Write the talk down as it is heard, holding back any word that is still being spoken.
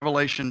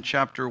Revelation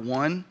chapter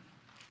 1.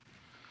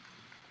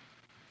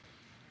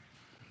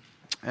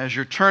 As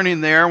you're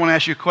turning there, I want to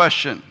ask you a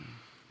question.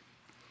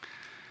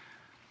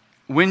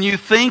 When you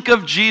think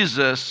of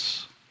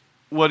Jesus,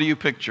 what do you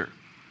picture?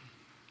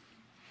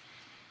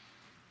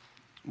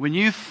 When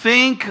you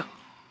think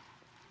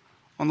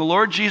on the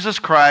Lord Jesus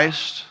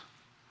Christ,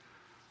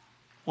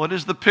 what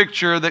is the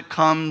picture that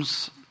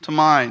comes to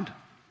mind?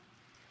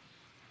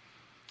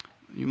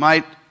 You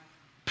might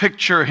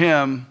picture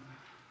him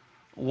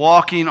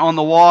walking on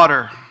the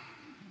water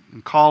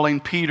and calling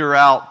Peter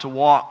out to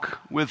walk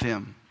with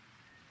him.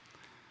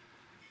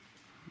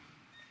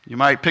 You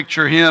might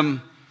picture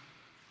him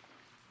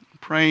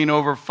praying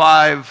over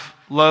 5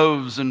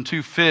 loaves and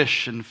 2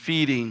 fish and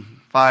feeding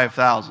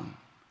 5,000.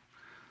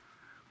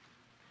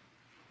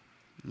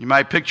 You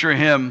might picture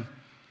him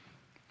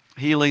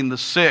healing the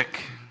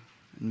sick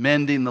and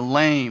mending the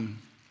lame.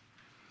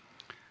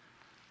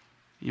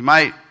 You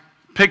might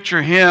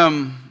picture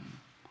him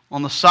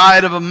on the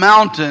side of a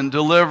mountain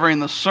delivering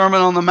the Sermon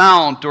on the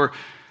Mount or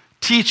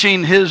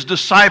teaching his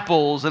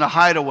disciples in a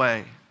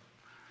hideaway.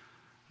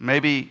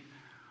 Maybe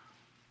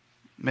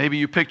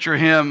you picture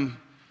him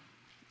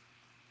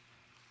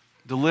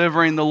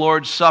delivering the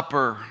Lord's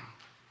Supper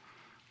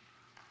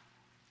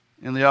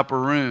in the upper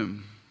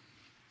room.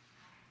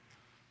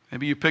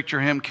 Maybe you picture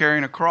him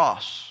carrying a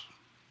cross,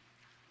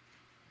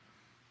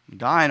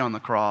 dying on the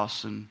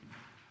cross and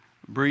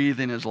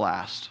breathing his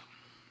last.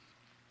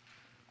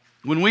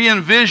 When we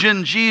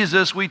envision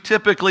Jesus, we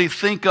typically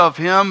think of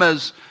him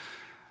as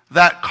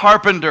that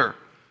carpenter.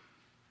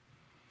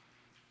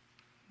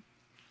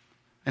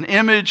 An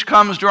image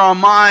comes to our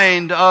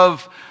mind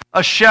of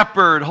a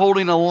shepherd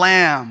holding a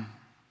lamb.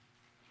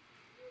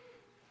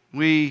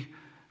 We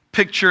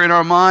picture in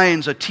our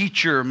minds a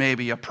teacher,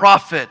 maybe a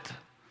prophet.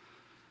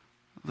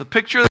 The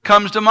picture that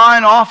comes to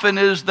mind often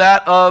is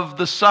that of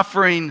the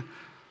suffering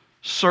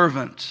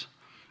servant.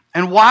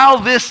 And while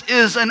this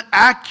is an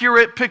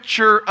accurate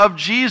picture of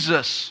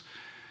Jesus,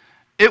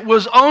 it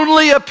was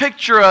only a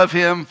picture of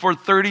him for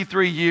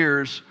 33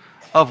 years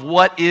of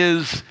what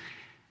is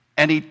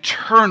an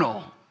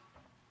eternal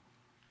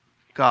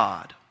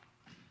God.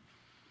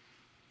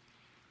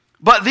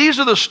 But these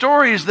are the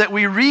stories that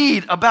we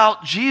read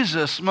about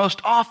Jesus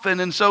most often,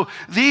 and so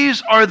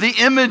these are the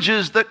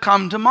images that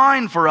come to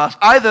mind for us.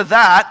 Either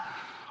that,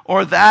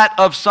 or that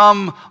of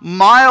some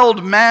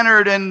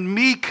mild-mannered and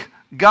meek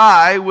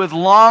guy with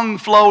long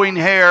flowing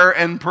hair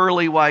and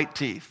pearly white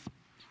teeth.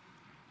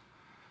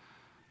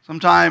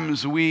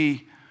 Sometimes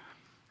we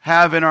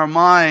have in our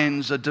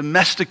minds a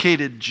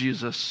domesticated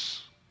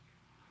Jesus.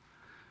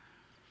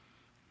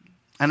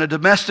 And a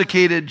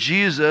domesticated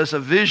Jesus, a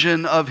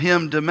vision of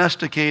him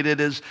domesticated,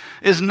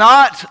 is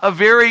not a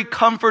very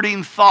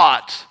comforting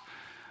thought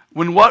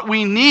when what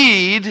we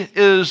need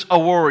is a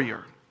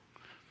warrior.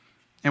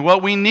 And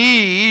what we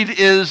need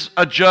is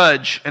a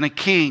judge and a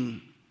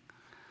king.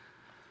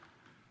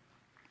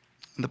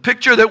 The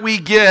picture that we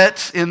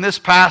get in this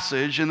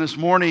passage, in this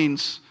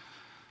morning's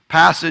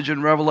passage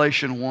in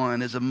Revelation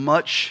 1, is a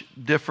much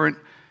different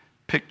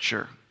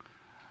picture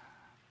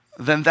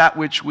than that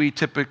which we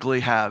typically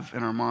have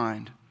in our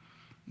mind.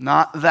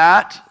 Not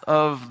that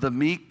of the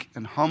meek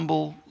and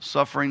humble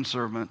suffering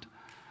servant,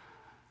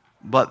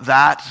 but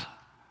that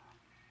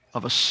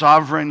of a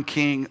sovereign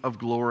King of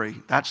glory.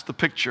 That's the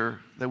picture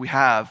that we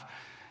have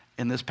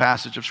in this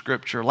passage of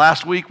Scripture.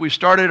 Last week we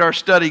started our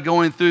study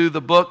going through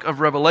the book of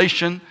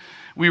Revelation.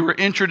 We were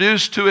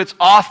introduced to its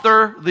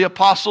author, the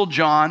Apostle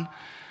John.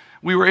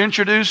 We were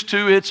introduced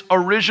to its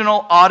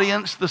original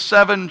audience, the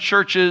 7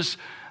 churches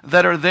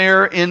that are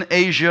there in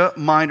Asia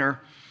Minor.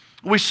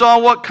 We saw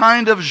what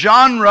kind of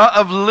genre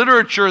of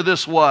literature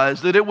this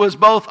was, that it was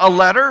both a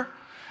letter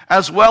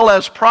as well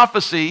as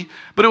prophecy,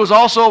 but it was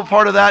also a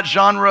part of that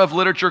genre of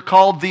literature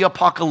called the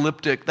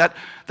apocalyptic, that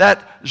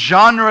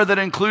genre that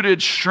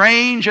included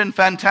strange and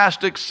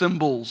fantastic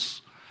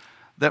symbols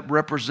that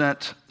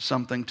represent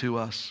something to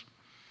us.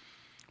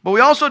 But we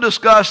also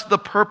discussed the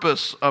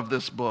purpose of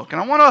this book,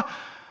 and I want to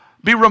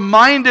be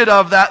reminded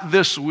of that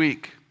this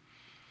week.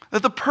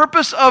 That the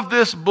purpose of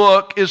this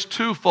book is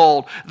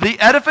twofold: the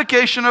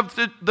edification of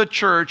the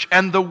church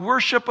and the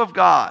worship of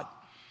God.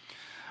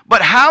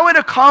 But how it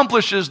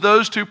accomplishes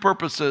those two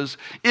purposes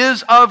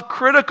is of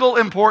critical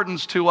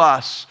importance to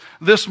us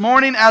this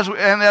morning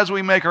as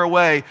we make our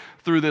way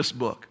through this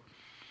book.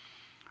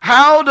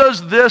 How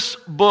does this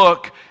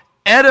book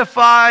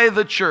edify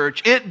the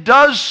church? It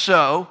does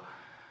so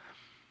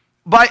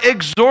by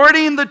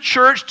exhorting the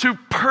church to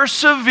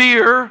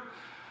persevere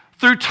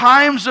through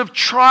times of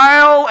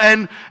trial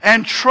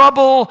and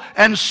trouble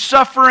and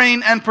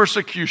suffering and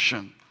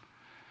persecution,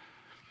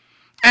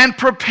 and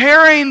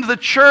preparing the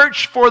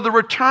church for the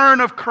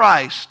return of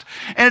Christ.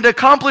 And it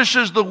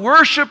accomplishes the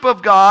worship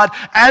of God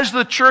as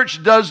the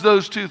church does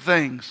those two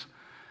things,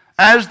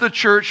 as the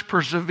church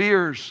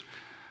perseveres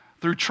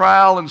through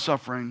trial and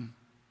suffering,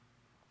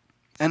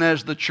 and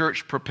as the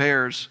church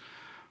prepares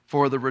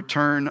for the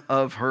return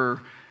of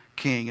her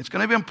King. It's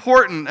going to be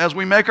important as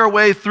we make our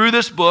way through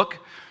this book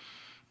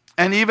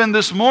And even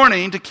this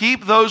morning, to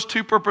keep those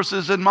two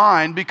purposes in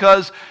mind,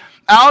 because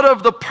out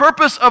of the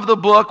purpose of the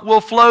book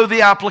will flow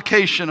the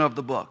application of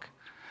the book.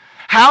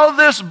 How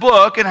this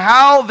book and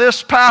how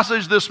this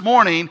passage this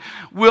morning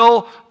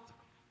will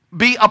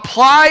be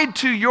applied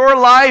to your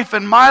life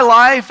and my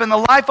life and the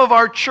life of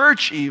our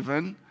church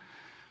even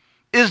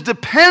is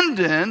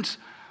dependent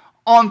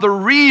on the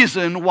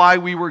reason why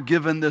we were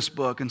given this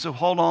book. And so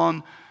hold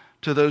on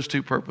to those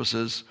two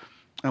purposes,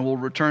 and we'll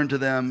return to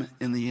them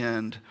in the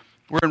end.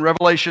 We're in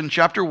Revelation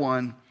chapter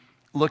 1,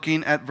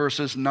 looking at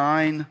verses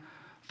 9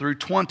 through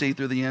 20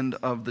 through the end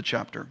of the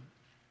chapter.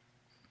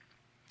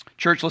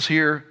 Church, let's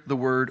hear the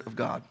word of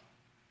God.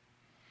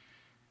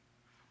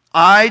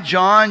 I,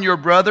 John, your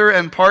brother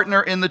and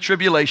partner in the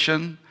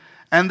tribulation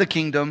and the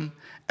kingdom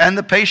and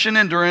the patient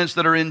endurance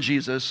that are in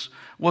Jesus,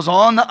 was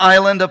on the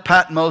island of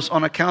Patmos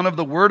on account of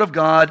the word of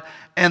God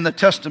and the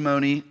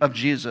testimony of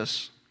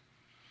Jesus.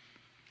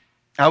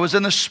 I was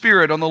in the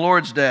Spirit on the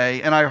Lord's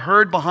day, and I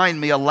heard behind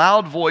me a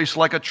loud voice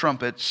like a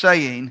trumpet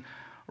saying,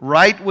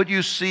 "Write what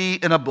you see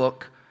in a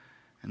book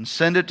and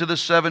send it to the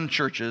 7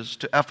 churches,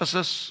 to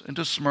Ephesus and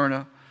to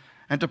Smyrna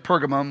and to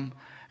Pergamum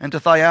and to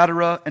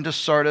Thyatira and to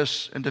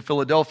Sardis and to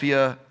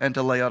Philadelphia and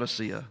to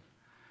Laodicea."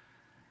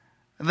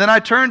 And then I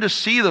turned to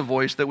see the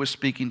voice that was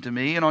speaking to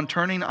me, and on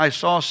turning I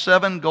saw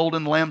 7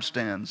 golden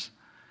lampstands,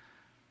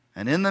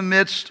 and in the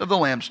midst of the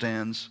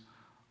lampstands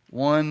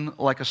one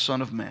like a son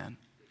of man,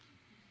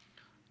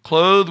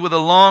 clothed with a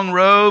long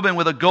robe and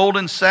with a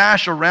golden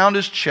sash around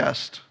his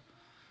chest.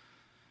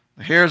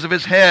 The hairs of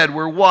his head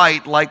were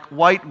white, like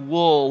white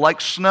wool,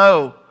 like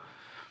snow.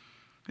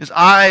 His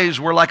eyes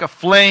were like a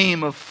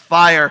flame of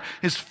fire.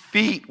 His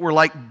feet were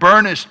like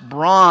burnished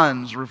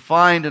bronze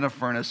refined in a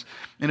furnace.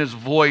 And his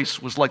voice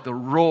was like the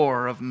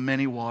roar of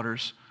many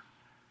waters.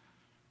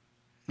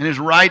 In his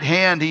right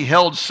hand he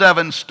held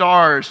 7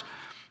 stars.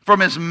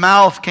 From his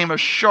mouth came a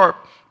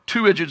sharp,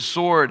 2-edged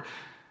sword.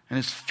 And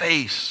his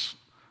face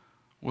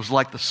was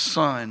like the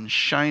sun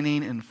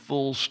shining in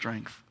full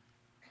strength.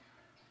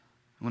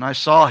 When I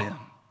saw him,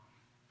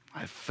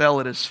 I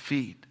fell at his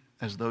feet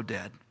as though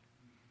dead.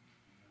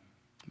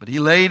 But he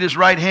laid his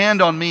right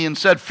hand on me and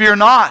said, "Fear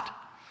not.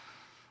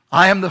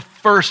 I am the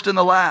first and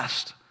the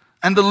last,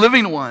 and the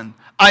living one.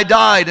 I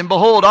died, and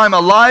behold, I am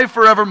alive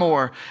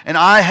forevermore, and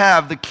I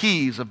have the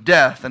keys of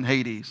death and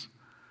Hades.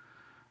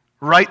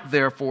 Write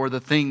therefore the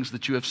things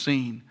that you have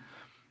seen,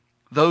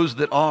 those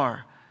that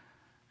are,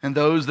 and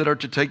those that are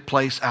to take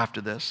place after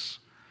this.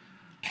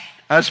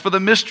 As for the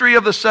mystery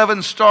of the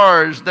 7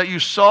 stars that you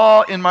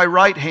saw in my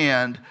right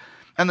hand,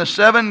 and the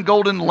 7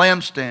 golden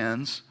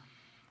lampstands,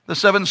 the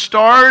 7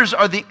 stars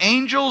are the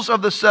angels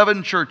of the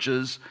 7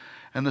 churches,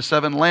 and the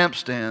 7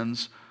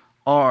 lampstands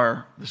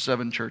are the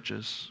 7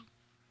 churches."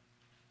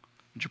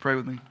 Would you pray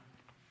with me?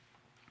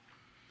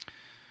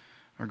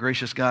 Our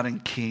gracious God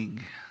and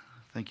King,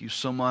 thank you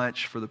so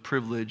much for the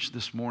privilege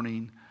this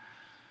morning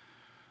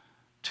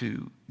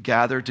to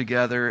gather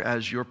together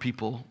as your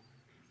people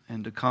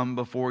and to come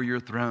before your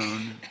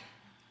throne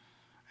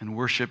and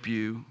worship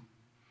you.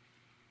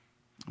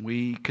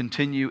 We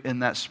continue in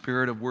that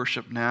spirit of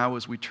worship now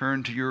as we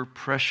turn to your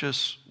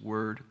precious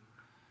word.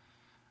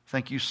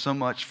 Thank you so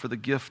much for the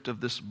gift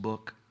of this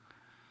book.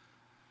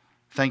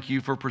 Thank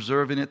you for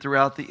preserving it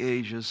throughout the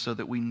ages so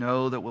that we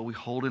know that what we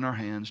hold in our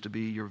hands to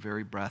be your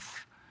very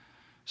breath.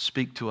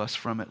 Speak to us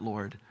from it,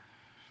 Lord.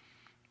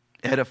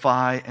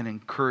 Edify and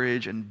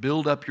encourage and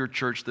build up your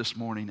church this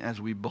morning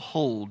as we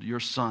behold your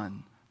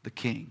Son, the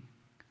King,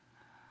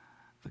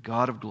 the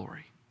God of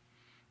glory,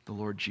 the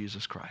Lord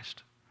Jesus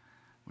Christ.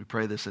 We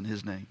pray this in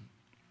his name.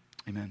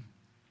 Amen.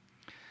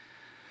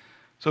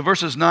 So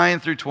verses 9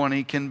 through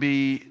 20 can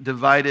be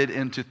divided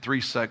into 3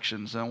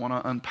 sections. I want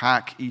to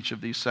unpack each of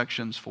these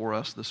sections for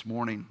us this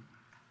morning,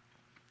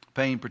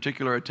 paying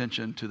particular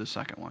attention to the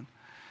second one.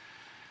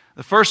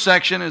 The first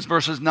section is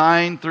verses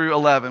 9 through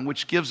 11,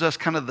 which gives us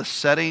kind of the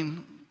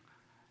setting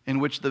in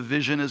which the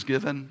vision is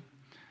given.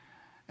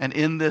 And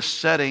in this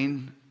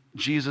setting,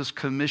 Jesus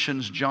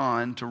commissions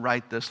John to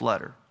write this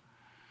letter.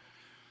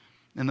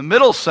 In the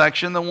middle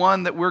section, the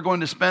one that we're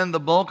going to spend the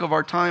bulk of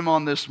our time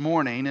on this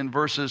morning, in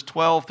verses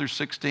 12 through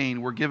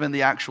 16, we're given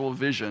the actual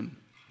vision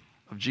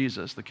of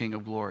Jesus, the King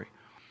of Glory.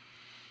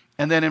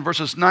 And then in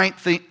verses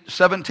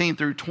 17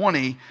 through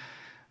 20,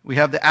 we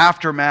have the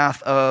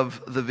aftermath of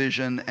the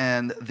vision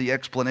and the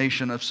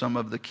explanation of some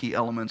of the key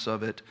elements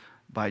of it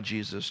by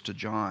Jesus to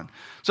John.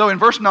 So in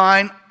verse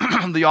 9,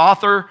 the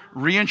author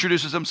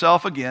reintroduces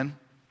himself again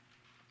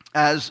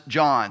as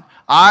John.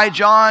 I,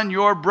 John,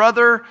 your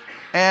brother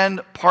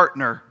and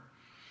partner.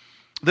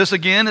 This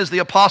again is the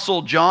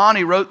Apostle John.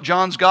 He wrote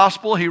John's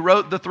Gospel. He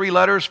wrote the 3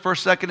 letters,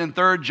 1st, 2nd, and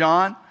 3rd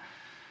John.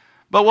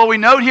 But what we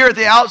note here at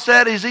the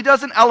outset is he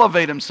doesn't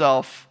elevate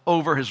himself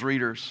over his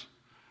readers.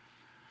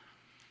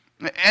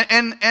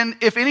 And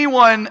if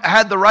anyone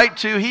had the right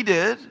to, he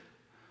did.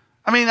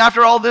 I mean,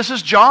 after all, this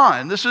is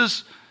John.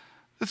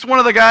 It's one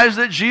of the guys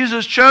that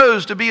Jesus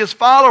chose to be his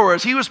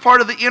followers. He was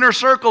part of the inner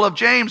circle of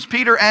James,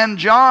 Peter, and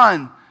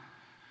John.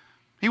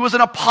 He was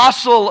an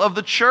apostle of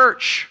the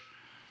church.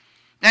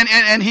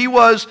 And he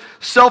was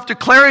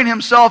self-declaring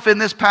himself in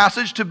this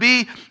passage to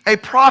be a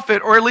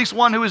prophet, or at least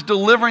one who is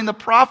delivering the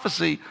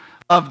prophecy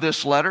of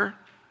this letter.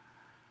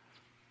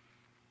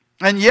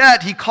 And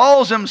yet he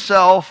calls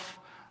himself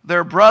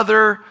their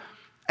brother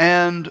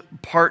and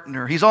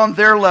partner. He's on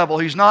their level.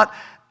 He's not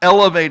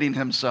elevating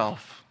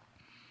himself.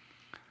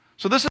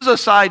 So this is a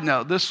side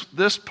note.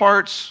 This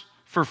part's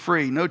for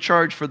free. No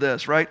charge for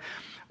this, right?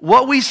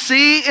 What we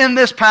see in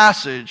this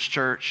passage,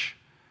 church,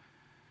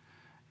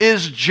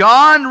 is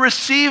John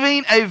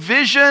receiving a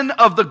vision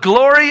of the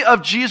glory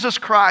of Jesus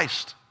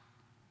Christ.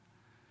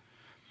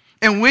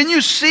 And when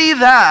you see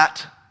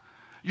that,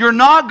 you're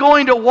not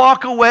going to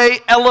walk away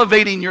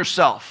elevating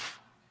yourself.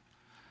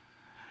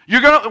 You're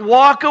going to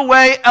walk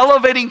away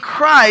elevating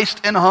Christ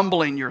and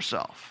humbling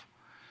yourself.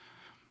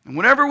 And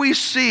whenever we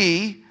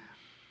see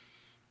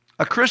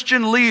a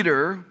Christian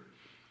leader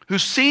who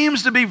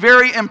seems to be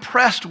very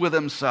impressed with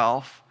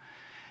himself,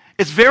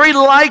 it's very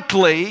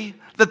likely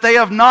that they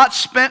have not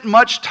spent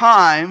much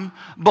time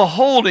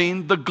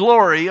beholding the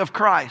glory of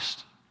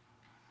Christ.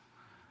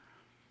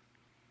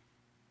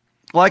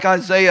 Like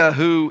Isaiah,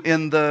 who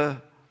in the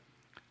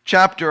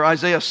chapter,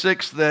 Isaiah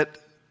 6, that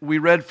we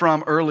read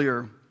from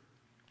earlier,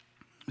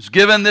 was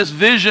given this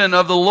vision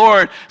of the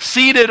Lord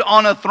seated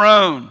on a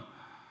throne,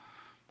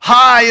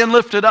 high and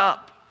lifted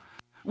up,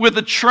 with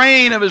the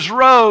train of his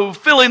robe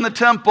filling the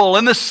temple,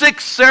 and the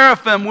 6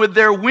 seraphim with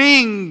their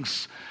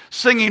wings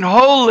singing,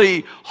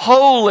 "Holy,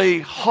 holy,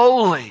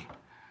 holy."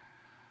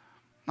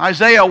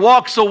 Isaiah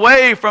walks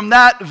away from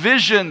that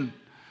vision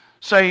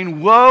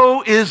saying,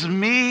 "Woe is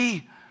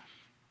me,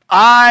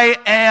 I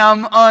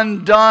am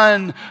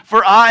undone,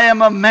 for I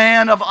am a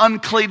man of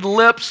unclean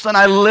lips, and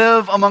I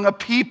live among a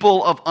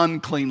people of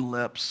unclean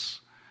lips."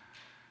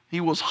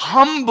 He was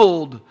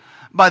humbled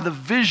by the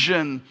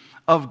vision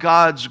of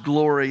God's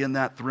glory in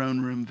that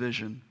throne room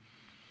vision.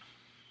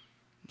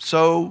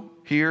 So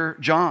here,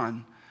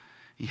 John,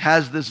 he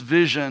has this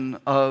vision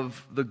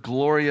of the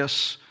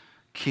glorious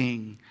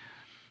King.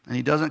 And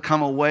he doesn't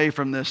come away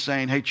from this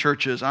saying, "Hey,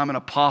 churches, I'm an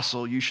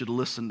apostle, you should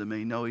listen to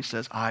me." No, he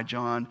says, "I,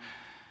 John,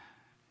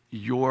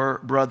 your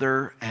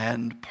brother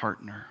and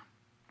partner."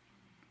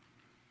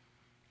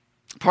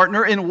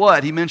 Partner in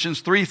what? He mentions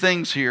 3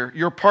 things here.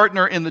 Your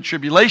partner in the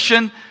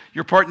tribulation,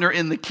 your partner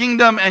in the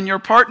kingdom, and your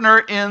partner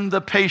in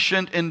the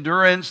patient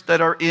endurance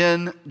that are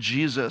in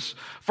Jesus.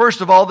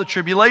 First of all, the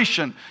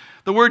tribulation.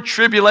 The word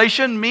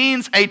tribulation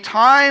means a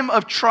time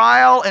of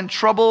trial and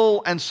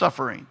trouble and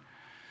suffering.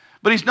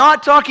 But he's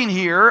not talking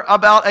here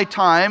about a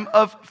time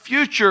of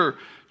future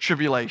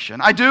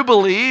tribulation. I do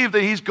believe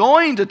that he's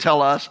going to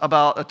tell us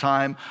about a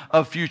time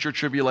of future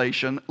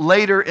tribulation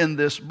later in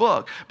this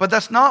book. But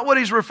that's not what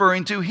he's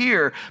referring to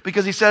here,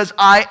 because he says,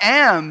 "I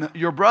am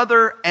your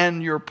brother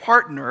and your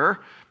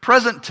partner,"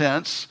 present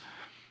tense,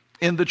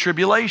 in the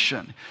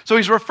tribulation. So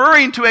he's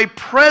referring to a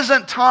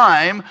present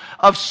time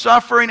of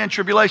suffering and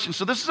tribulation.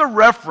 So this is a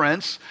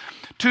reference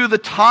to the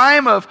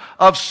time of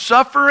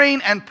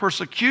suffering and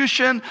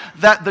persecution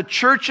that the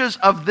churches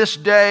of this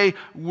day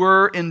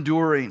were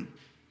enduring.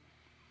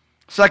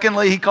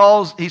 Secondly, he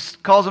calls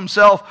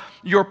himself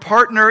your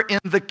partner in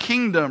the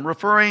kingdom,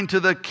 referring to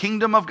the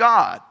kingdom of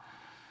God.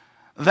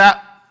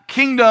 That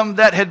kingdom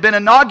that had been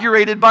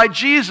inaugurated by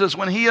Jesus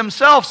when he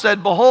himself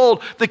said,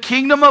 "Behold, the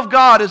kingdom of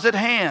God is at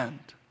hand."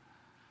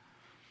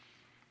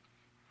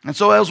 And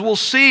so as we'll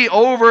see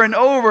over and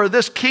over,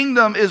 this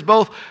kingdom is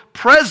both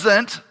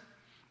present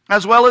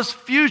as well as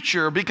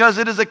future, because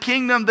it is a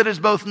kingdom that is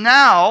both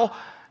now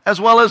as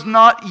well as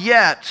not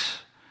yet.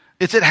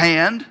 It's at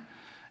hand.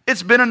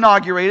 It's been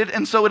inaugurated,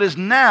 and so it is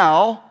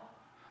now.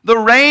 The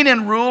reign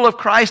and rule of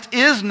Christ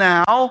is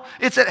now.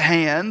 It's at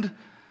hand,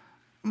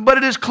 but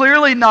it is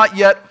clearly not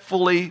yet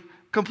fully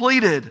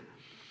completed.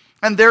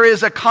 And there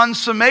is a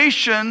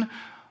consummation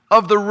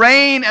of the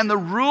reign and the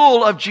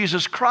rule of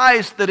Jesus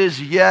Christ that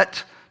is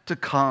yet to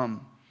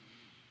come.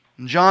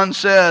 And John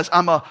says,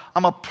 I'm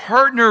a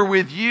partner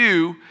with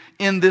you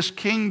in this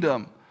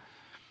kingdom.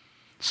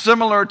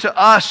 Similar to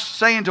us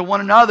saying to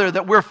one another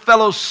that we're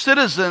fellow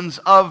citizens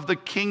of the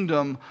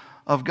kingdom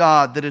of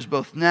God that is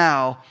both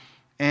now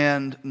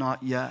and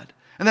not yet.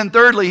 And then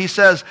thirdly, he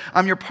says,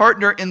 I'm your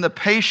partner in the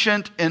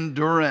patient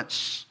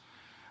endurance.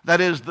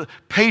 That is, the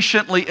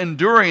patiently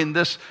enduring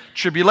this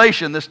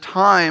tribulation, this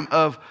time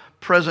of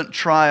present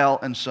trial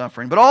and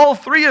suffering. But all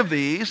 3 of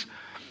these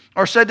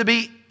are said to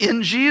be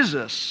in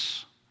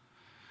Jesus,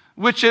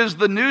 which is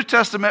the New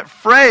Testament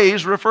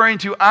phrase referring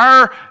to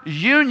our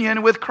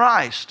union with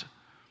Christ.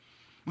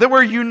 That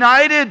we're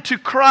united to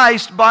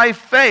Christ by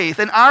faith.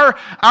 And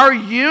our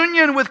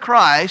union with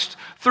Christ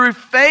through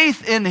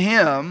faith in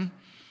Him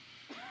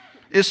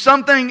is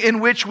something in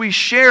which we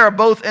share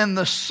both in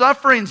the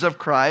sufferings of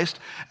Christ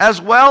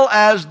as well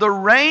as the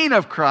reign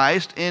of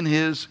Christ in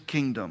His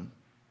kingdom.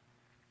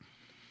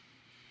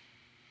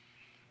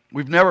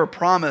 We've never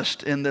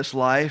promised in this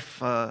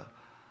life a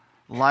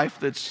life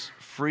that's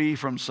free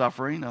from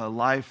suffering, a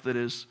life that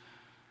is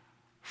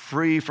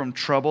free from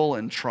trouble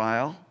and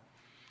trial.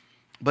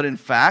 But in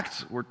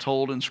fact, we're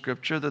told in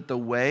Scripture that the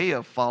way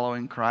of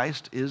following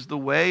Christ is the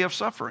way of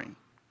suffering.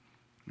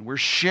 We're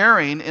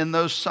sharing in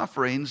those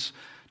sufferings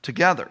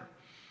together.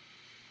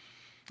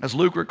 As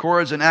Luke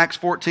records in Acts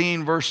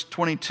 14, verse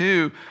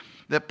 22,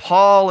 that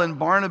Paul and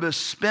Barnabas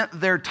spent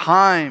their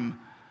time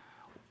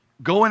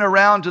going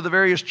around to the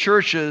various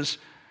churches.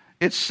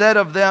 It's said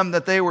of them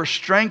that they were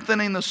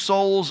strengthening the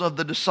souls of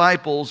the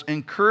disciples,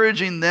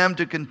 encouraging them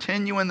to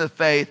continue in the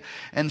faith,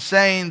 and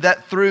saying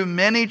that through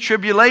many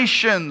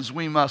tribulations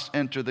we must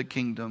enter the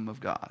kingdom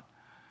of God.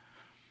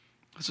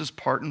 This is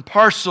part and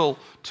parcel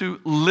to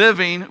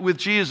living with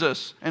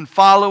Jesus and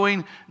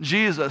following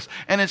Jesus.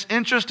 And it's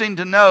interesting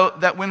to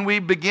note that when we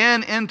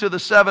begin into the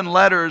 7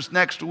 letters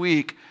next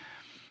week,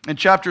 in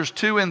chapters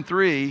 2 and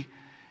 3,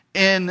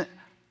 in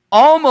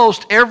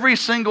almost every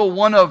single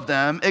one of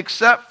them,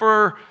 except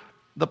for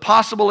the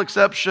possible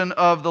exception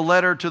of the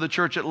letter to the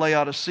church at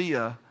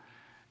Laodicea,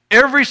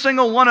 every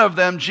single one of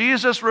them,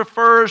 Jesus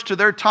refers to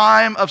their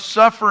time of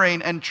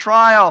suffering and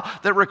trial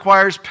that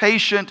requires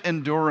patient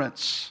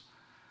endurance.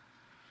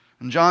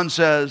 And John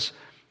says,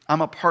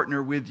 I'm a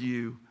partner with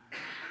you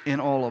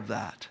in all of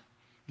that.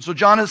 And so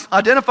John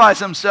identifies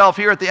himself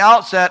here at the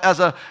outset as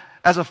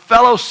a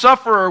fellow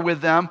sufferer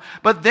with them,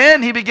 but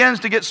then he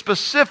begins to get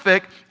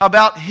specific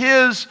about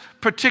his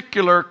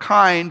particular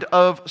kind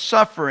of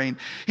suffering.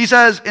 He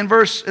says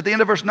at the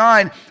end of verse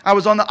 9, I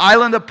was on the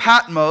island of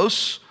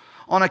Patmos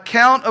on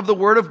account of the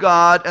word of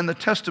God and the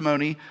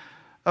testimony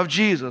of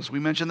Jesus. We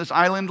mentioned this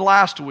island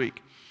last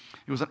week.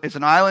 It's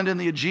an island in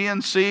the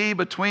Aegean Sea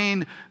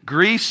between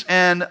Greece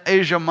and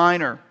Asia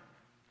Minor.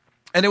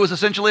 And it was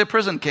essentially a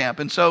prison camp.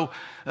 And so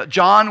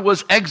John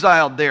was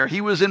exiled there.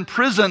 He was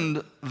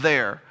imprisoned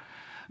there.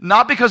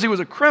 Not because he was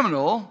a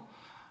criminal,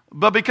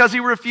 but because he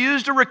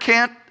refused to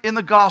recant in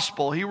the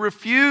gospel. He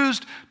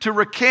refused to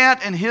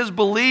recant in his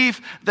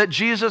belief that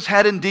Jesus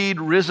had indeed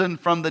risen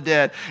from the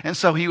dead. And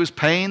so he was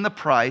paying the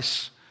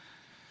price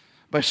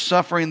by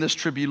suffering this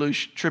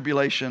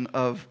tribulation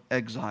of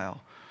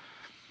exile.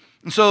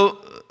 And so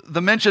the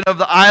mention of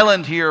the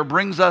island here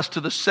brings us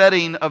to the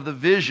setting of the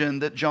vision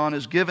that John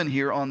is given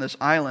here on this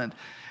island.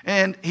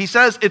 And he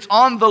says it's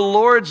on the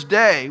Lord's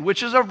day,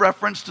 which is a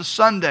reference to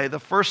Sunday, the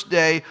first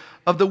day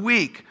of the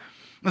week.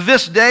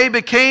 This day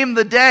became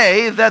the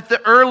day that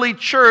the early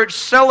church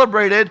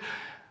celebrated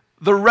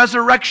the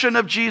resurrection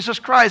of Jesus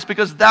Christ,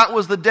 because that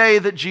was the day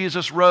that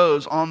Jesus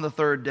rose on the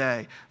third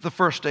day, the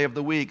first day of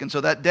the week. And so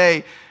that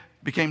day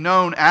became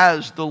known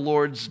as the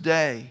Lord's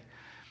Day.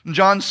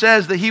 John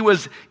says that he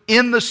was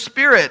in the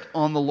Spirit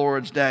on the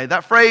Lord's day.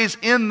 That phrase,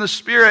 in the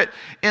Spirit,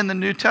 in the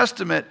New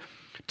Testament,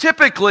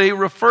 typically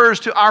refers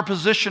to our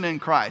position in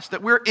Christ,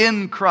 that we're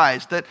in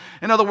Christ, that,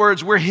 in other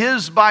words, we're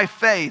His by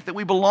faith, that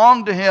we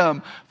belong to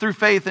Him through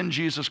faith in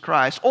Jesus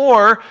Christ.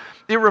 Or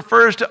it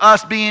refers to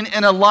us being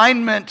in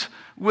alignment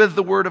with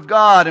the Word of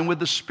God and with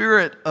the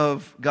Spirit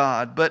of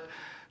God. But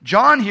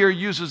John here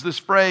uses this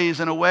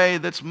phrase in a way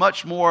that's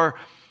much more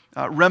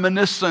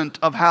reminiscent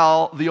of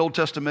how the Old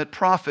Testament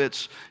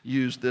prophets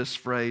used this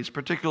phrase,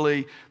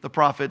 particularly the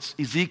prophets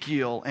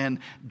Ezekiel and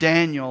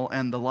Daniel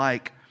and the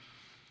like.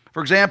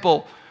 For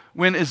example,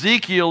 when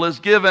Ezekiel is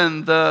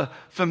given the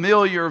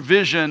familiar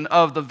vision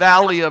of the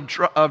valley of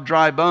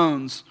dry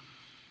bones,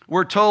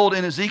 we're told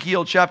in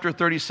Ezekiel chapter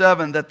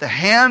 37 that the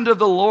hand of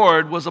the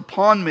Lord was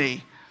upon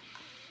me,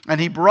 and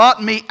He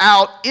brought me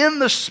out in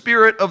the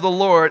Spirit of the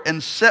Lord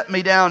and set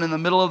me down in the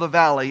middle of the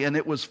valley, and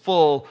it was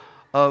full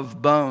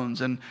of bones.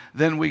 And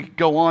then we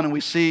go on and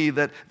we see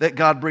that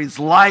God breathes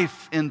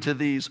life into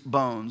these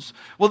bones.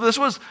 Well, this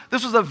was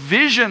a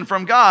vision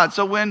from God.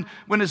 So when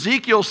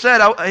Ezekiel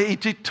said, He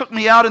took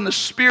me out in the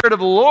Spirit of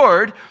the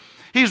Lord,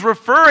 he's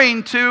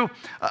referring to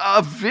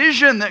a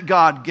vision that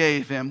God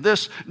gave him,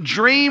 this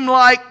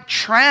dreamlike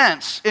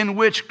trance in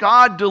which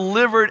God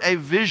delivered a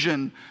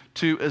vision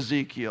to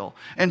Ezekiel.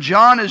 And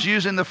John is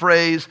using the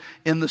phrase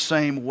in the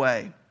same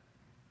way,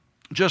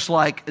 just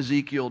like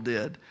Ezekiel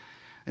did.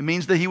 It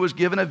means that he was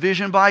given a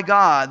vision by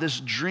God,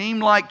 this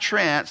dreamlike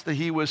trance that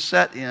he was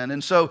set in.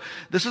 And so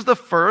this is the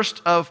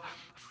first of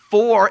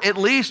at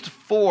least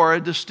four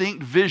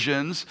distinct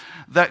visions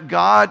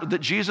that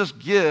Jesus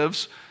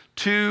gives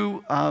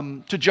to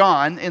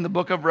John in the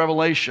book of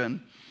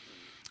Revelation.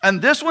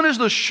 And this one is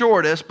the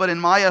shortest, but in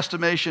my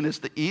estimation, it's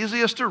the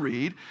easiest to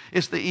read.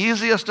 It's the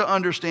easiest to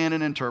understand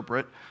and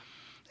interpret.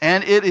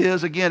 And it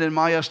is, again, in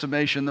my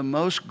estimation, the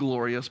most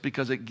glorious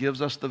because it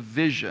gives us the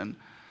vision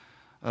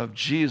of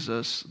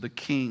Jesus, the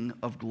King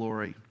of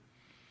glory.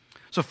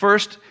 So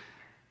first,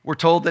 we're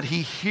told that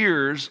he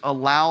hears a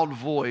loud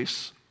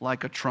voice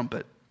like a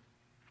trumpet.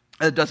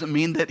 It doesn't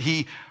mean that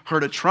he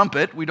heard a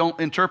trumpet. We don't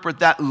interpret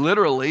that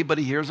literally, but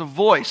he hears a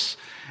voice.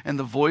 And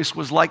the voice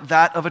was like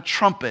that of a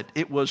trumpet.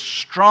 It was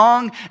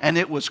strong and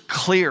it was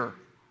clear.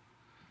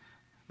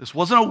 This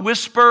wasn't a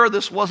whisper.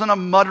 This wasn't a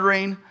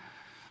muttering.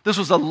 This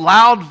was a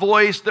loud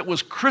voice that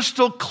was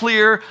crystal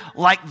clear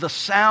like the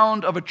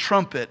sound of a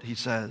trumpet, he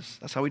says.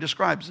 That's how he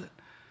describes it.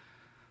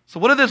 So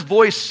what did this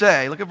voice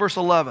say? Look at verse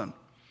 11.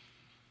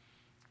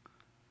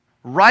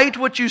 Write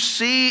what you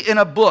see in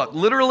a book,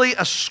 literally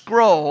a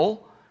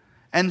scroll,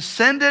 and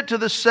send it to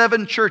the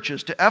 7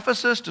 churches, to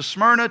Ephesus, to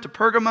Smyrna, to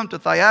Pergamum, to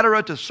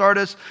Thyatira, to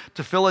Sardis,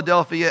 to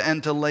Philadelphia,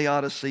 and to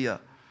Laodicea.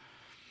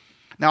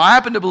 Now, I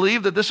happen to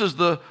believe that this is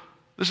the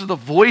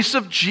voice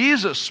of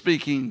Jesus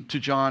speaking to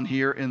John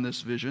here in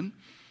this vision.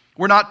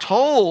 We're not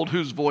told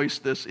whose voice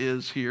this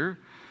is here,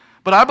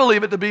 but I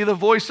believe it to be the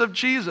voice of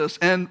Jesus.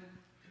 And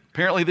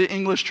apparently the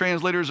English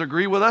translators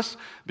agree with us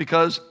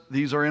because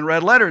these are in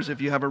red letters if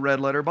you have a red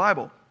letter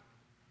Bible.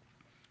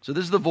 So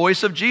this is the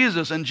voice of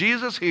Jesus, and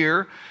Jesus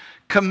here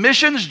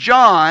commissions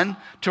John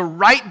to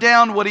write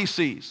down what he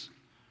sees.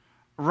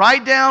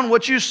 Write down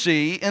what you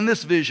see in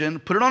this vision,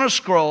 put it on a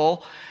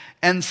scroll,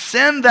 and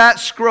send that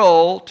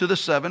scroll to the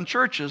 7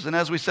 churches. And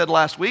as we said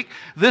last week,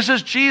 this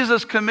is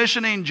Jesus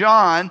commissioning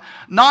John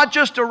not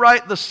just to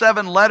write the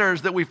 7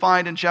 letters that we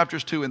find in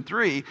chapters 2 and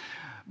 3,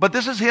 but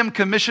this is him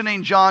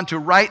commissioning John to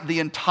write the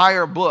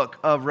entire book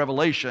of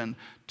Revelation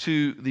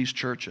to these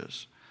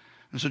churches.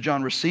 And so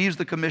John receives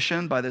the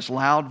commission by this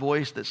loud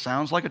voice that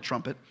sounds like a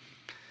trumpet.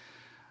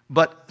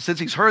 But since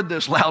he's heard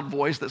this loud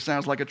voice that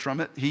sounds like a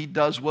trumpet, he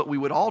does what we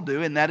would all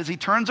do, and that is he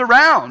turns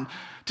around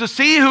to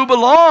see who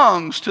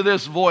belongs to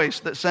this voice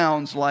that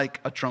sounds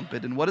like a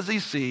trumpet. And what does he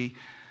see?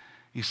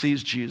 He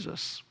sees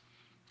Jesus.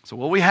 So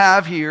what we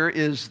have here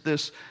is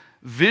this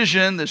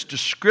vision, this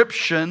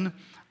description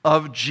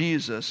of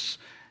Jesus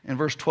in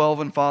verse 12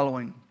 and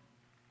following.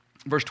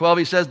 Verse 12,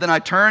 he says, "Then I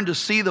turned to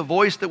see the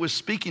voice that was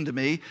speaking to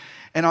me,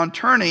 and on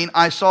turning,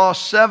 I saw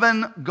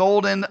 7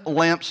 golden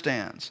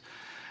lampstands."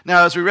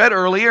 Now, as we read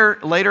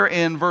later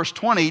in verse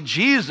 20,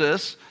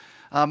 Jesus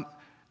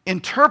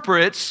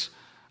interprets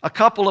a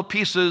couple of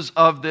pieces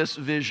of this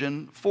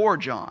vision for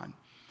John.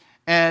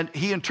 And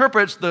he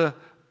interprets the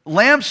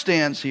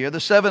lampstands here,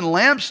 the 7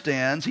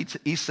 lampstands,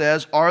 he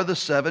says, are the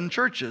 7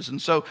 churches. And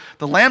so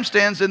the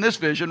lampstands in this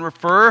vision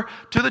refer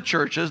to the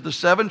churches, the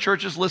 7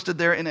 churches listed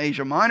there in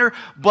Asia Minor,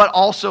 but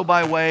also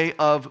by way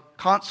of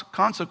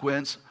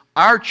consequence,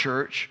 our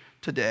church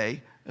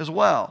today as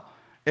well.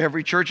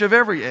 Every church of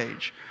every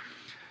age.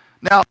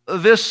 Now,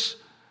 this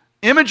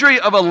imagery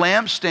of a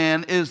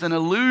lampstand is an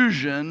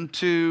allusion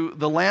to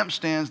the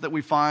lampstands that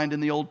we find in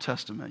the Old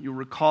Testament. You'll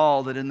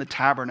recall that in the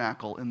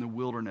tabernacle in the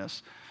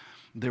wilderness,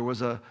 there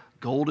was a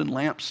golden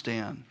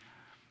lampstand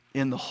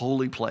in the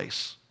holy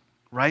place.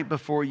 Right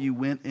before you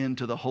went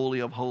into the Holy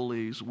of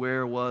Holies,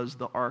 where was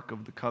the Ark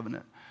of the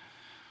Covenant?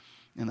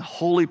 And the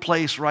holy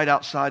place right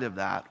outside of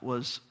that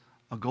was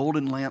a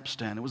golden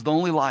lampstand. It was the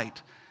only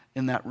light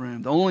in that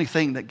room, the only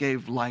thing that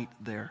gave light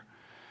there.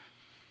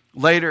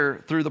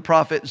 Later, through the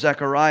prophet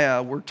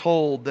Zechariah, we're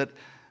told that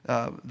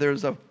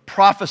there's a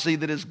prophecy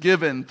that is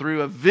given through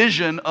a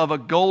vision of a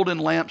golden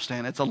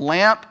lampstand. It's a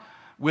lamp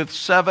with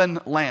 7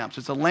 lamps.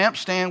 It's a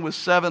lampstand with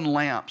 7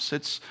 lamps.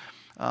 It's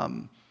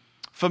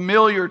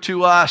familiar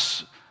to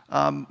us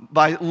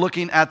by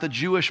looking at the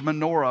Jewish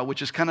menorah,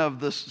 which is kind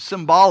of the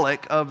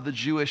symbolic of the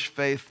Jewish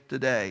faith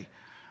today.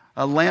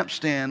 A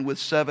lampstand with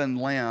 7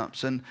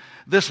 lamps. And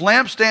this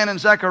lampstand in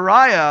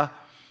Zechariah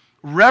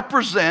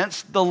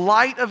represents the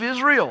light of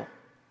Israel.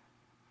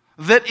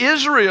 That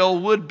Israel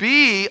would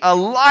be a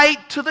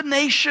light to the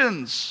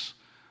nations.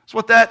 That's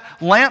what that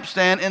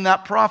lampstand in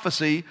that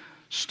prophecy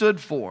stood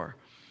for.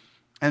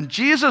 And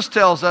Jesus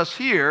tells us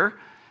here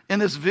in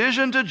this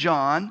vision to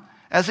John,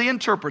 as he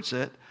interprets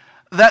it,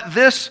 that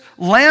this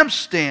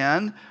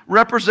lampstand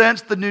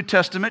represents the New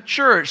Testament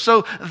church.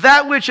 So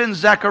that which in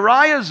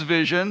Zechariah's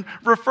vision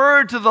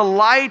referred to the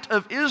light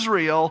of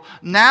Israel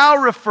now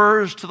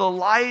refers to the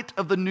light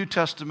of the New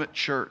Testament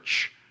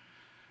church.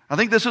 I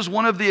think this is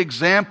one of the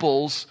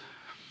examples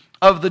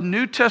of the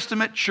New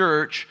Testament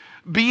church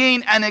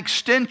being an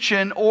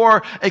extension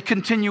or a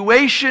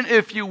continuation,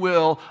 if you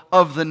will,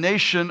 of the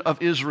nation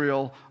of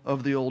Israel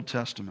of the Old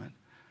Testament.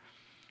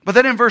 But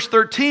then in verse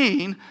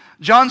 13,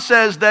 John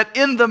says that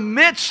in the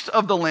midst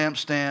of the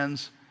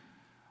lampstands,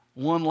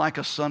 one like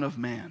a son of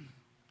man.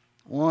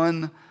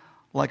 One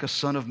like a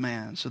son of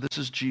man. So this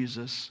is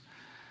Jesus.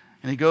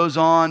 And he goes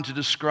on to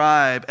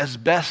describe as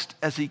best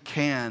as he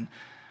can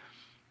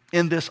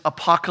in this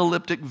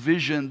apocalyptic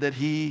vision that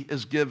he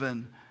is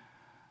given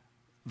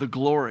the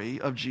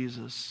glory of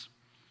Jesus.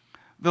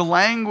 The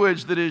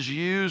language that is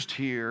used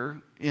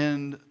here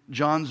in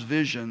John's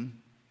vision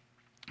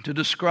to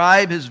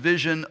describe his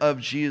vision of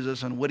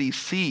Jesus and what he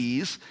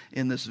sees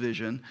in this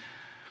vision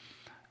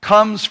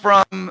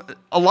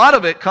a lot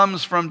of it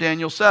comes from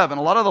Daniel 7.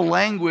 A lot of the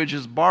language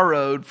is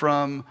borrowed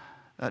from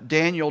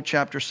Daniel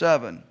chapter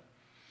 7.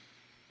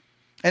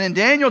 And in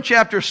Daniel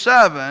chapter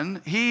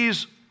 7,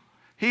 he's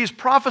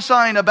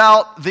prophesying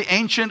about the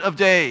Ancient of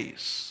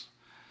Days.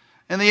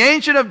 And the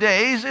Ancient of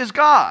Days is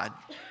God.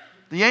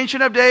 The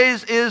Ancient of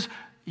Days is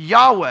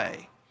Yahweh.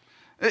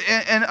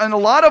 And a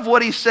lot of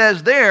what he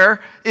says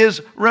there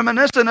is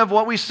reminiscent of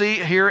what we see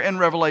here in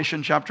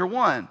Revelation chapter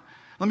 1.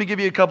 Let me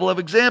give you a couple of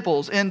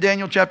examples. In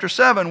Daniel chapter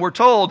 7, we're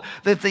told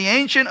that the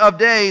Ancient of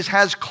Days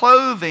has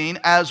clothing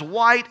as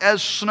white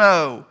as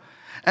snow,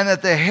 and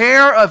that the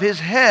hair of his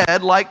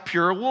head like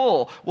pure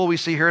wool. Well, we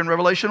see here in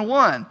Revelation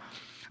 1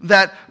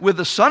 that with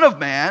the Son of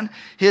Man,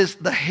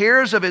 the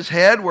hairs of his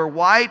head were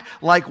white,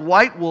 like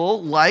white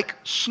wool, like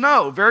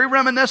snow. Very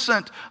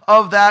reminiscent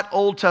of that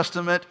Old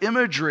Testament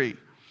imagery.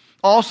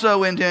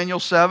 Also in Daniel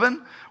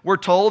 7, we're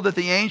told that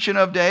the Ancient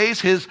of Days,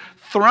 his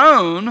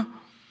throne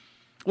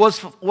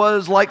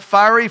was like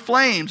fiery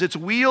flames. Its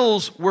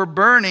wheels were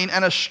burning,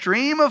 and a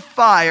stream of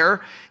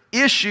fire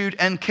issued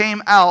and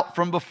came out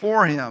from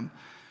before him.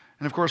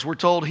 And of course, we're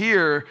told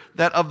here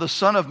that of the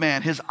Son of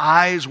Man, his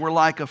eyes were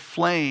like a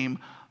flame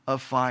of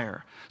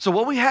fire. So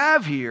what we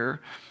have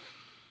here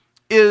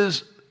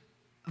is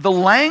the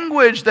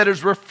language that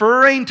is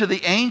referring to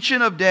the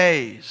Ancient of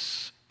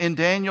Days in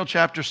Daniel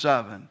chapter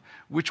 7,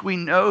 which we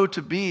know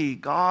to be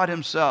God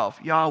himself,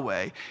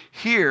 Yahweh,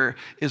 here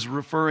is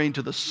referring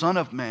to the Son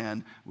of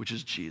Man, which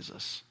is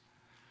Jesus.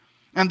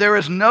 And there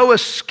is no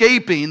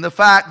escaping the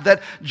fact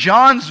that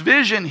John's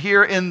vision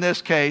here in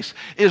this case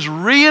is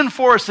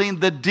reinforcing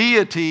the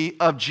deity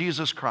of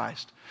Jesus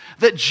Christ.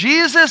 That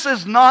Jesus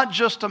is not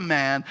just a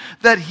man,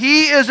 that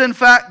he is in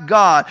fact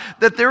God,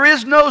 that there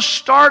is no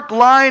stark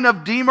line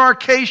of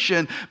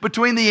demarcation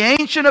between the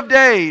Ancient of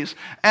Days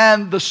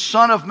and the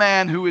Son of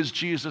Man who is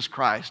Jesus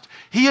Christ.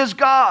 He is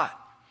God.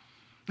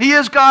 He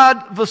is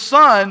God the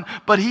Son,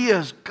 but he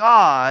is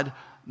God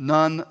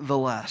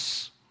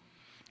nonetheless.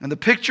 And the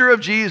picture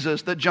of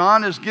Jesus that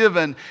John is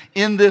given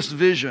in this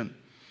vision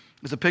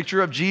is a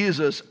picture of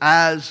Jesus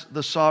as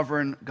the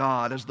sovereign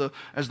God, as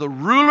the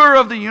ruler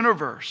of the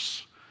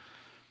universe,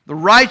 the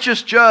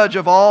righteous judge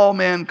of all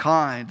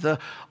mankind, the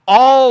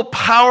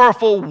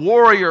all-powerful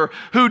warrior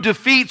who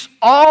defeats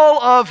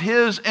all of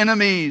his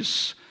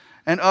enemies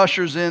and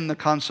ushers in the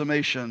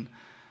consummation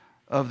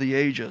of the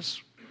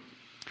ages.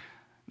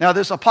 Now,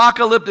 this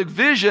apocalyptic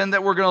vision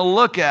that we're going to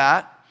look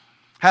at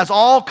has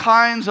all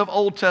kinds of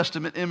Old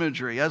Testament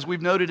imagery, as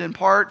we've noted in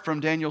part from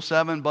Daniel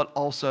 7, but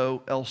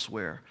also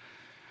elsewhere.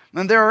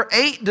 And there are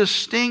 8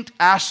 distinct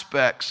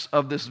aspects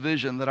of this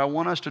vision that I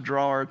want us to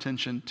draw our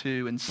attention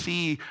to and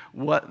see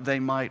what they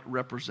might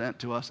represent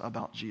to us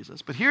about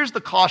Jesus. But here's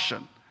the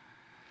caution.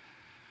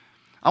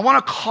 I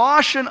want to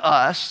caution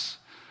us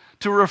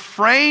to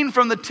refrain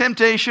from the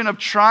temptation of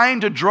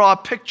trying to draw a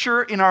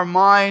picture in our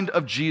mind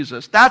of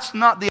Jesus. That's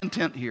not the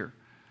intent here.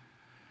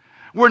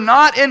 We're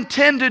not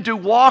intended to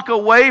walk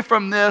away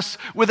from this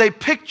with a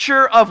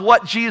picture of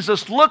what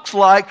Jesus looks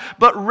like,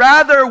 but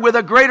rather with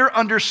a greater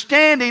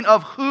understanding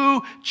of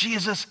who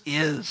Jesus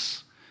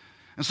is.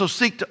 And so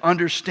seek to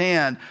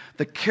understand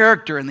the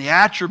character and the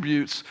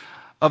attributes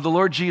of the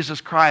Lord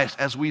Jesus Christ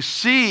as we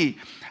see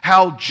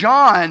how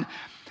John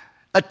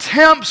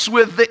attempts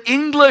with the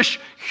English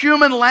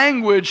human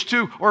language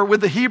or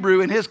with the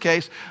Hebrew in his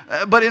case,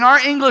 but in our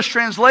English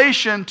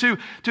translation to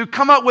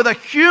come up with a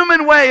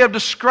human way of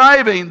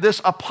describing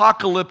this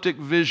apocalyptic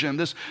vision,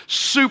 this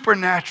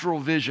supernatural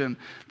vision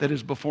that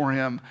is before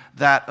him,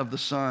 that of the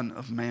Son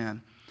of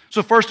Man.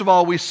 So first of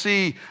all, we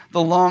see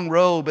the long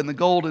robe and the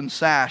golden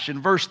sash.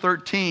 In verse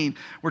 13,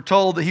 we're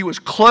told that he was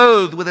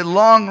clothed with a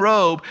long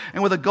robe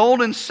and with a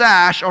golden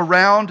sash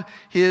around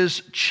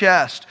his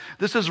chest.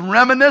 This is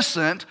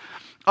reminiscent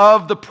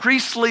of the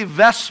priestly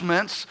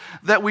vestments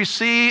that we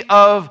see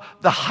of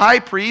the high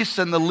priests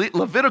and the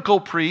Levitical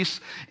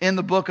priests in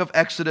the book of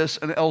Exodus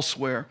and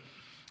elsewhere.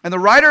 And the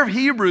writer of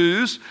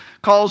Hebrews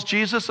calls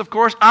Jesus, of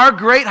course, our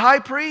great high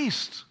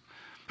priest,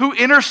 who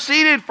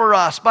interceded for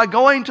us by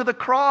going to the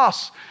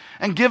cross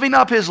and giving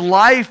up his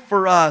life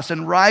for us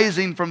and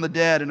rising from the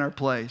dead in our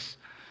place.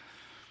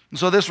 And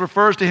so this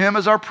refers to him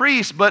as our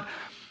priest, but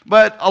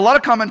a lot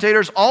of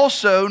commentators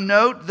also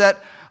note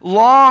that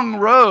long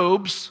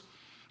robes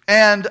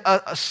and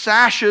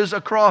sashes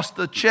across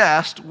the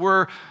chest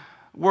were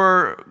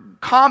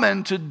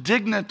common to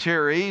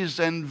dignitaries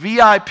and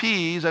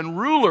VIPs and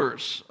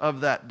rulers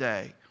of that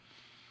day.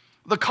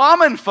 The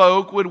common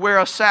folk would wear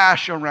a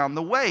sash around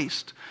the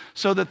waist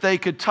so that they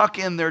could tuck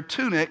in their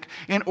tunic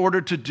in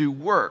order to do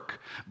work.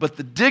 But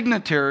the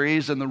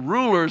dignitaries and the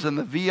rulers and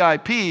the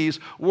VIPs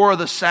wore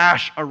the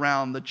sash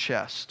around the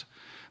chest.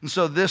 And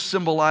so this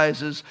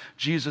symbolizes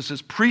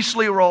Jesus'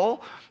 priestly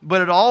role,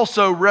 but it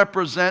also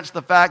represents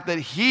the fact that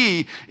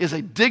he is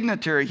a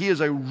dignitary, he is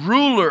a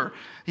ruler,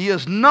 he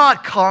is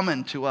not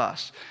common to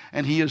us,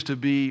 and he is to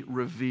be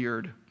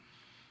revered.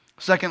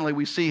 Secondly,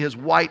 we see his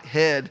white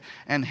head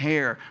and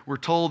hair. We're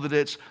told that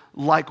it's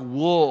like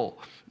wool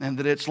and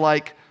that it's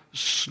like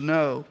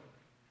snow.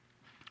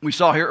 We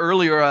saw here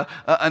earlier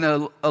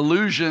an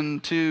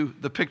allusion to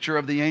the picture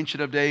of the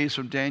Ancient of Days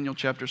from Daniel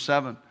chapter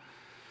 7.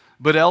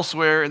 But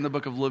elsewhere in the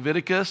book of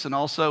Leviticus and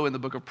also in the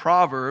book of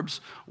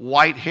Proverbs,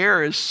 white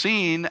hair is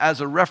seen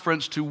as a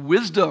reference to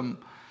wisdom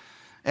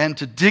and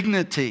to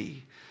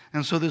dignity.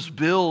 And so this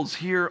builds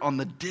here on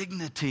the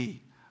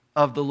dignity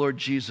of the Lord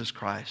Jesus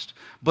Christ,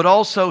 but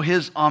also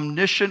his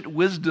omniscient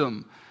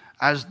wisdom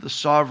as the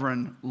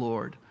sovereign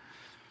Lord.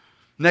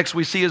 Next,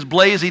 we see his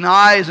blazing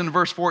eyes in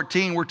verse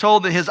 14. We're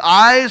told that his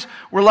eyes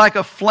were like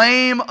a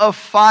flame of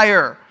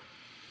fire.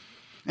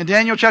 In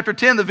Daniel chapter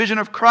 10, the vision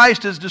of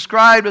Christ is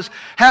described as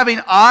having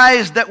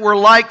eyes that were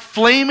like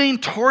flaming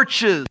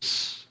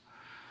torches.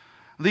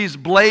 These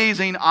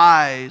blazing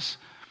eyes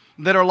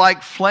that are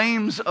like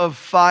flames of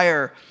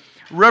fire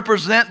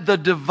represent the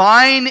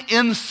divine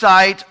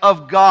insight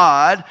of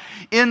God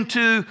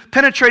into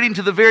penetrating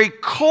to the very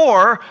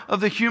core of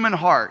the human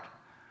heart.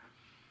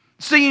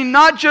 Seeing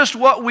not just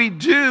what we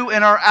do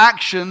in our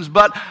actions,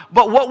 but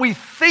what we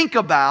think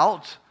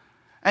about,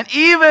 and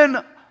even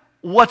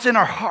what's in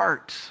our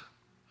heart.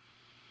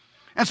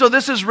 And so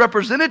this is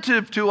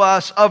representative to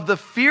us of the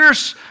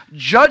fierce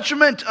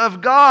judgment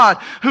of God,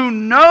 who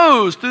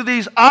knows through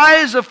these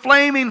eyes of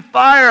flaming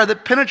fire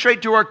that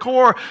penetrate to our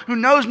core, who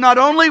knows not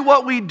only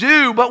what we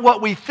do, but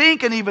what we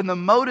think and even the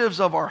motives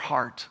of our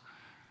heart,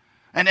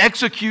 and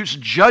executes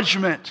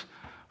judgment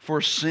for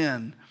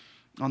sin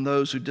on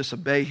those who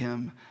disobey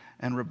Him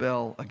and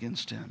rebel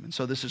against Him. And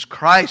so this is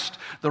Christ,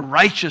 the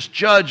righteous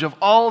judge of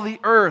all the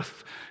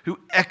earth, who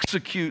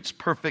executes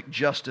perfect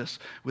justice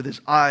with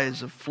His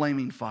eyes of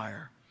flaming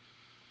fire.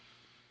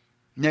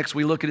 Next,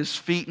 we look at His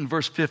feet in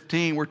verse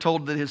 15. We're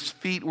told that His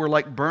feet were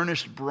like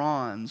burnished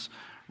bronze,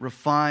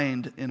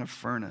 refined in a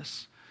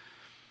furnace.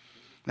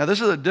 Now,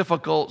 this is a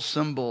difficult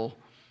symbol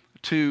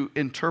to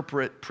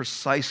interpret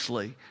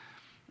precisely.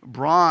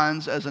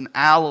 Bronze, as an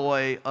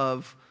alloy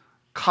of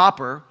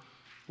copper,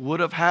 would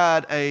have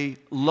had a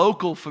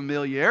local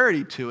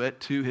familiarity to it,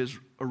 to his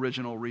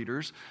original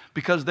readers,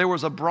 because there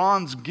was a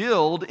bronze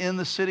guild in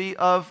the city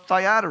of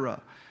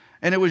Thyatira.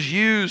 And it was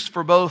used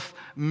for both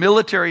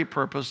military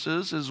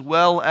purposes as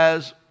well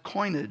as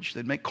coinage.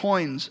 They'd make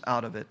coins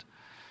out of it.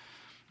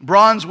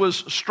 Bronze was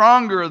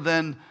stronger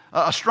than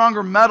a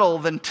stronger metal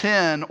than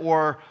tin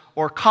or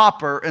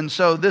copper, and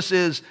so this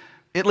is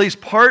at least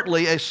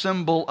partly a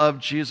symbol of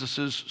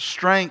Jesus'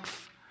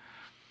 strength.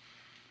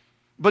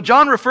 But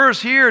John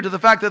refers here to the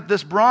fact that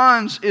this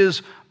bronze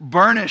is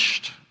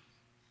burnished.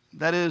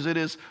 That is, it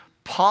is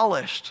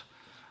polished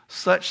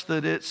such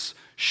that its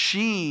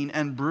sheen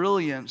and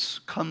brilliance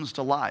comes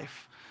to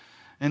life.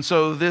 And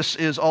so this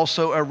is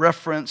also a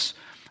reference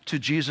to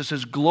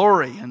Jesus'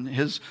 glory and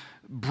His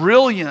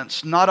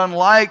brilliance, not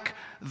unlike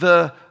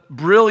the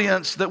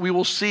brilliance that we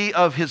will see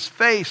of His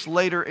face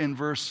later in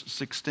verse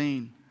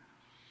 16.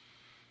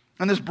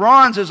 And this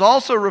bronze is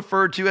also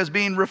referred to as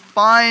being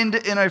refined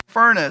in a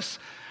furnace.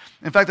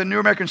 In fact, the New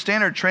American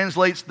Standard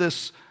translates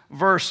this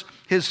verse,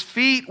 His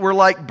feet were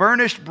like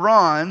burnished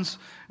bronze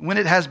when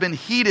it has been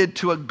heated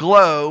to a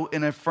glow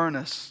in a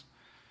furnace.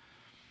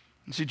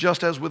 You see,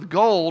 just as with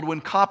gold,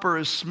 when copper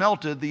is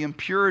smelted, the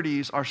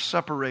impurities are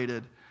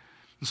separated.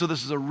 And so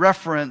this is a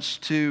reference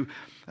to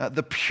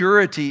the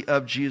purity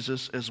of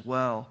Jesus as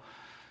well.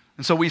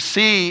 And so we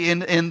see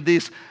in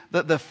these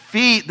the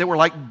feet that were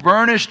like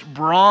burnished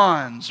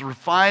bronze,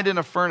 refined in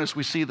a furnace,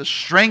 we see the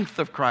strength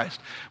of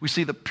Christ, we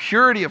see the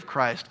purity of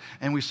Christ,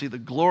 and we see the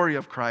glory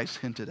of Christ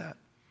hinted at.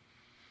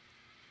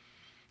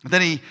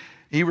 Then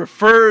he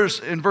refers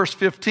in verse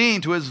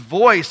 15 to His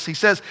voice. He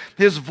says,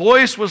 His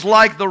voice was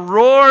like the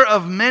roar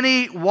of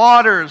many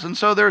waters. And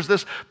so there's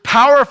this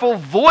powerful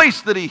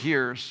voice that He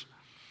hears.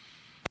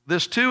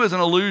 This too is an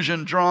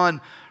allusion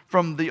drawn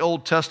from the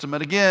Old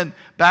Testament. Again,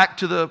 back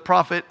to the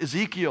prophet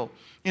Ezekiel.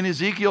 In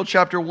Ezekiel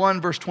chapter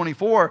 1, verse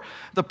 24,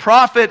 the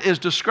prophet is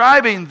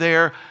describing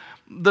there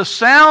the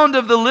sound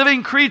of the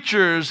living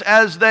creatures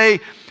as they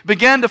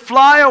began to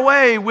fly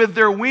away with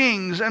their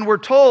wings, and we're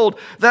told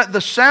that the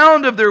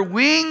sound of their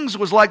wings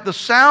was like the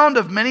sound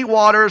of many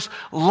waters,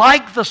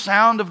 like the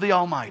sound of the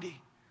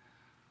Almighty.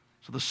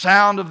 So the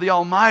sound of the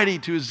Almighty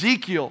to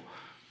Ezekiel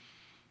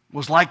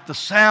was like the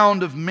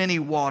sound of many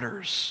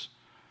waters.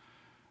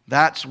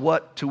 That's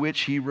what to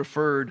which he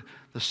referred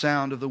the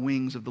sound of the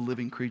wings of the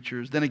living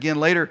creatures. Then again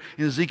later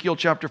in Ezekiel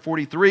chapter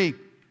 43,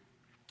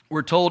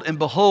 we're told, and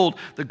behold,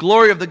 the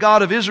glory of the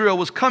God of Israel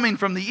was coming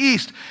from the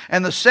east,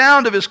 and the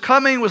sound of His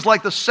coming was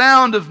like the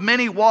sound of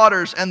many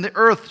waters, and the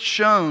earth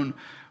shone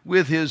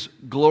with His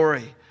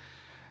glory.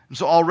 And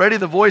so already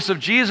the voice of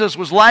Jesus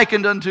was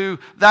likened unto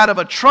that of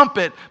a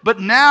trumpet,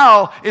 but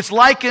now it's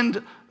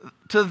likened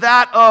to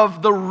that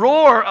of the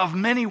roar of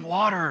many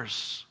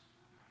waters.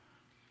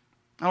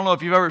 I don't know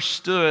if you've ever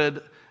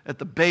stood at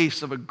the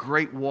base of a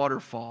great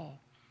waterfall,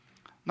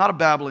 not a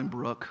babbling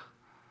brook,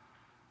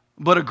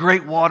 but a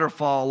great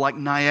waterfall like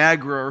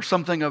Niagara or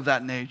something of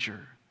that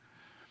nature.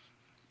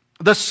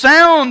 The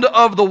sound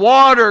of the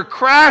water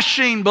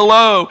crashing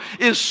below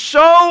is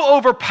so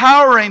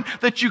overpowering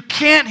that you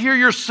can't hear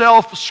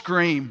yourself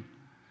scream.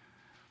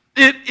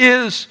 It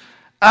is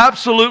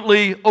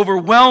absolutely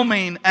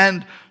overwhelming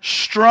and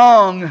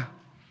strong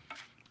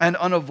and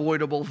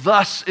unavoidable.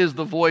 Thus is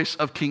the voice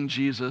of King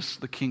Jesus,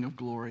 the King of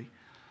glory.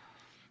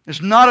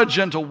 It's not a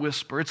gentle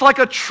whisper. It's like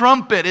a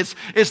trumpet.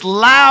 It's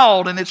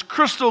loud and it's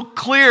crystal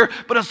clear,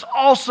 but it's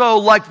also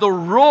like the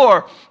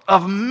roar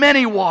of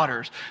many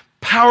waters.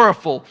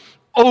 Powerful,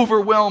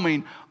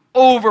 overwhelming,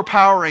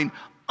 overpowering,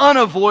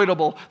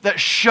 unavoidable, that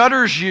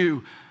shudders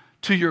you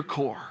to your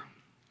core.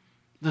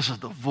 This is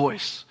the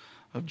voice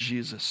of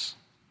Jesus.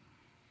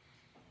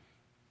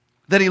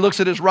 Then he looks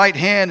at His right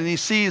hand and he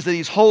sees that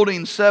He's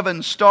holding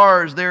 7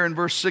 stars there in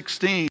verse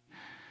 16.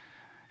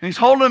 And He's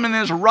holding them in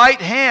His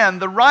right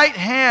hand. The right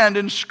hand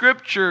in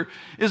Scripture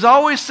is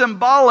always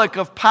symbolic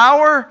of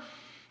power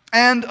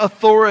and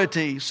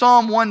authority.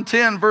 Psalm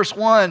 110, verse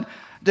 1,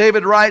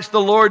 David writes,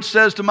 "The Lord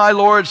says to my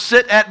Lord,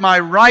 sit at my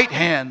right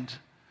hand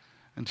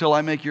until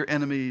I make your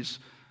enemies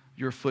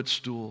your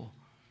footstool."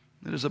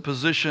 It is a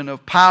position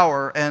of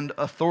power and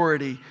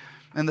authority.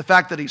 And the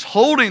fact that he's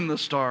holding the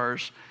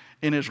stars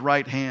in his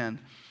right hand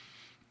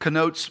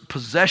connotes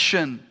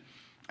possession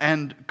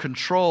and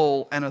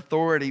control and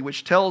authority,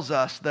 which tells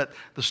us that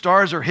the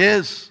stars are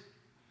his.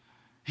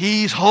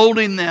 He's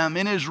holding them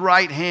in his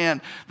right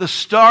hand. The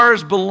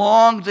stars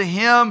belong to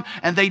him,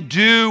 and they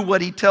do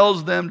what he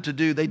tells them to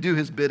do. They do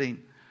his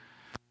bidding.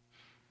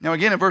 Now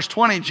again, in verse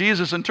 20,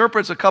 Jesus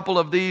interprets a couple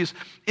of these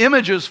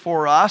images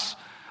for us.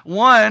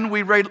 One,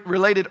 we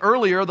related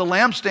earlier, the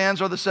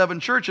lampstands are the seven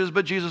churches,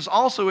 but Jesus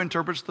also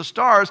interprets the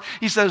stars.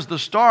 He says the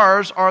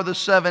stars are the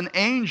seven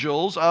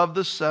angels of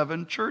the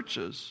seven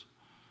churches.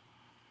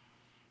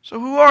 So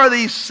who are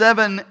these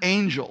seven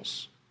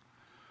angels?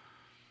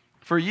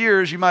 For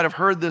years, you might have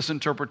heard this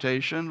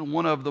interpretation.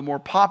 One of the more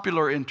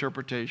popular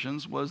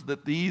interpretations was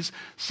that these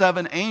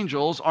seven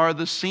angels are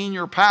the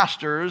senior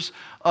pastors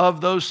of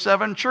those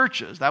seven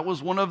churches. That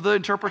was one of the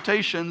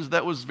interpretations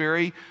that was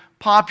very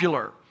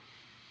popular.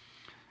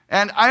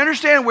 And I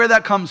understand where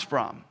that comes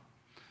from.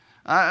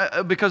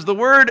 Because the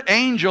word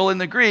angel in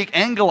the Greek,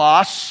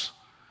 angelos,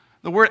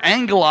 the word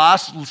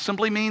angelos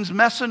simply means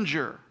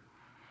messenger.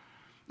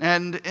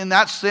 And in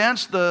that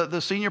sense, the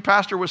senior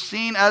pastor was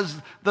seen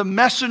as the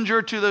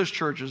messenger to those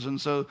churches.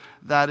 And so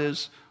that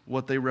is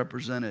what they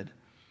represented.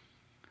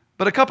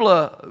 But a couple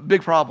of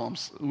big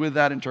problems with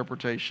that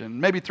interpretation.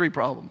 Maybe three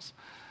problems.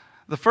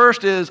 The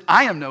first is,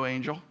 I am no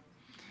angel.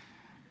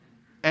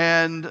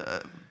 And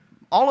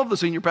all of the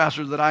senior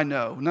pastors that I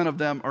know, none of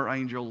them are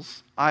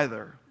angels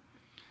either.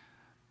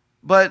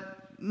 But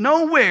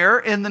nowhere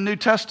in the New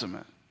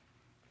Testament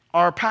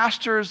are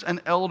pastors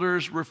and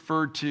elders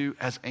referred to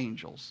as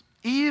angels,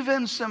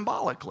 even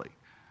symbolically.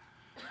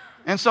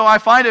 And so I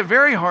find it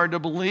very hard to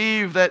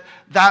believe that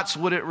that's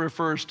what it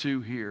refers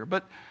to here.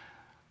 But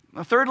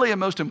thirdly and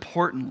most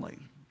importantly,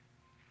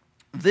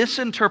 this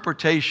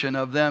interpretation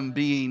of them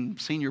being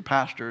senior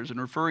pastors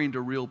and referring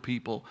to real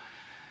people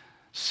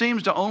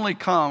seems to only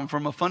come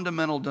from a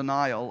fundamental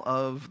denial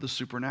of the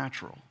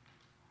supernatural.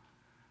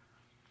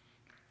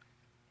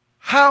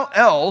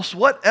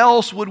 What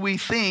else would we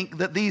think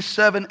that these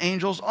seven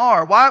angels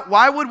are?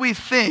 Why would we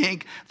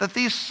think that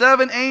these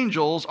seven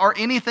angels are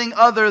anything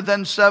other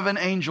than seven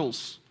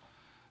angels?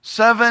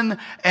 Seven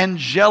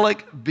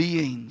angelic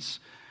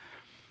beings.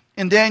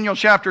 In Daniel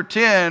chapter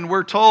 10,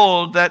 we're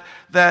told that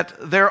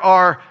there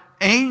are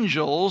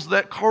angels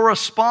that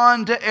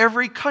correspond to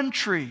every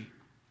country.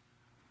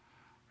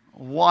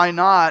 Why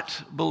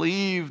not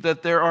believe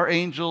that there are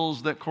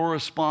angels that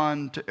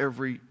correspond to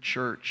every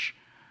church?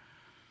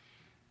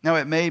 Now,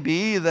 it may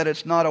be that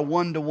it's not a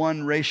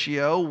 1-to-1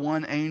 ratio,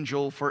 one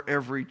angel for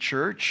every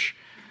church.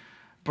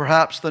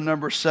 Perhaps the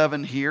number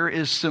 7 here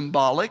is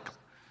symbolic.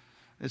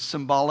 It's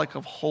symbolic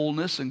of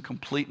wholeness and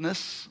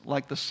completeness,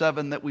 like the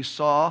 7 that we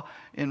saw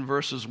in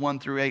verses 1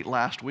 through 8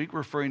 last week,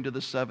 referring to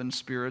the 7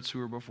 spirits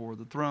who are before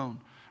the throne,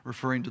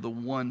 referring to the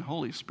one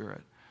Holy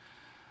Spirit.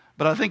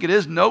 But I think it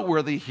is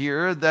noteworthy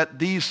here that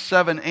these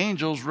 7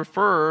 angels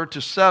refer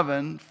to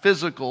 7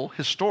 physical,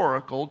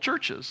 historical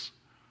churches.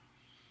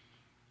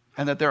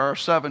 And that there are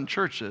 7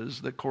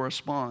 churches that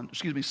correspond,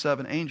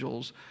 7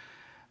 angels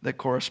that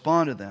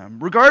correspond to them.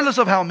 Regardless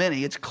of how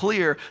many, it's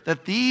clear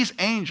that these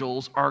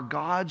angels are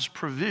God's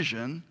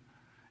provision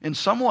in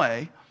some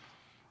way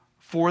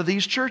for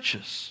these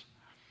churches.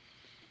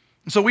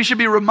 And so we should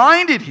be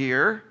reminded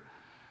here,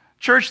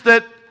 church,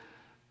 that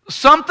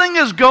something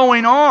is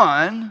going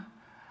on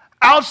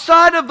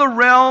outside of the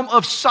realm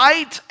of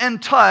sight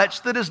and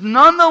touch that is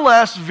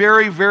nonetheless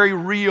very, very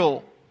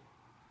real.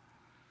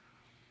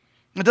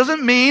 It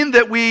doesn't mean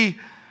that we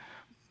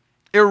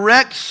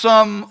erect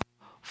some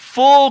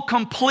full,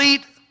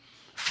 complete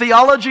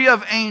theology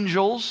of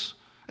angels.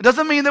 It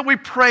doesn't mean that we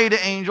pray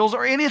to angels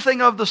or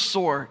anything of the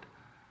sort.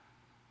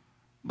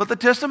 But the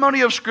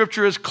testimony of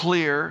Scripture is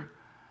clear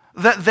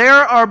that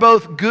there are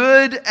both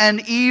good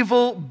and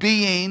evil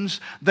beings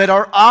that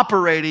are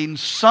operating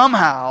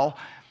somehow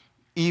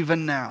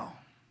even now.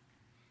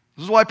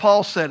 This is why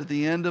Paul said at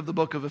the end of the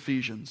book of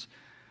Ephesians,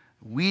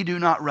 we do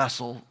not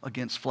wrestle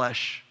against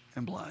flesh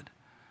and blood,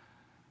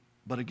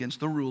 but against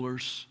the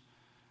rulers,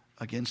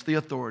 against the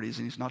authorities,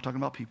 and he's not talking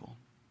about people,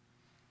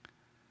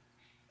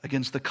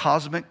 against the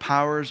cosmic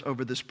powers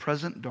over this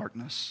present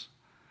darkness,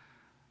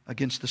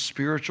 against the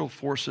spiritual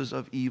forces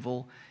of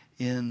evil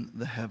in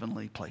the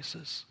heavenly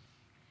places.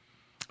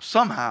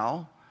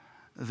 Somehow,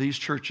 these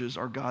churches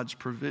are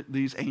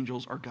these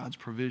angels are God's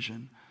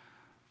provision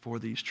for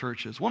these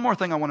churches. One more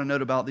thing I want to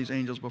note about these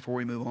angels before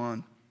we move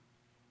on.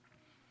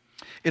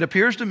 It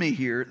appears to me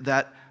here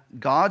that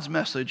God's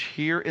message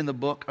here in the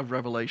book of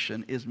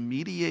Revelation is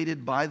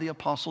mediated by the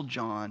Apostle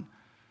John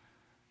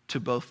to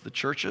both the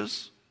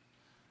churches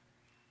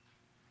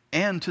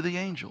and to the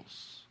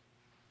angels.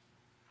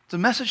 It's a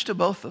message to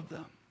both of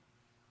them.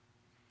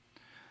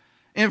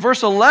 In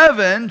verse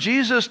 11,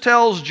 Jesus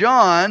tells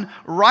John,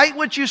 write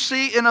what you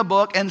see in a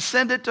book and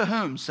send it to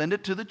whom? Send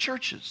it to the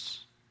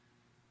churches.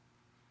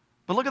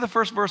 But look at the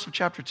first verse of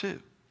chapter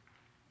 2.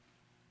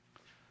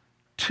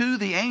 To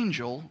the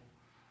angel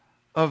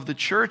of the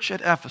church at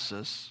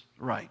Ephesus,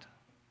 write.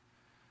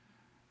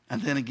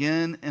 And then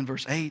again in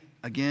verse 8,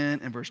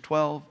 again in verse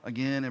 12,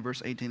 again in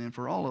verse 18, and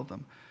for all of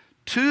them.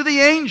 To the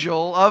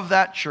angel of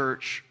that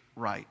church,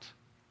 write.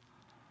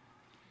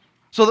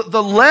 So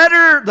the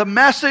letter, the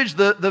message,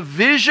 the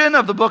vision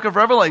of the book of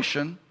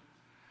Revelation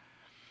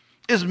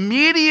is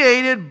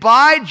mediated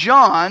by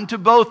John to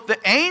both the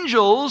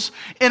angels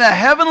in a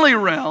heavenly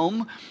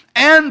realm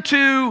and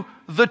to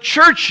the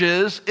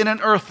churches in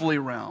an earthly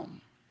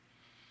realm.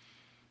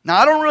 Now,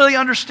 I don't really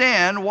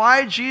understand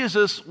why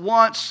Jesus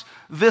wants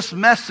this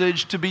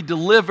message to be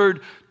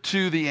delivered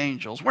to the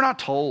angels. We're not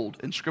told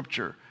in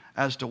Scripture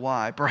as to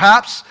why.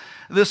 Perhaps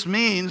this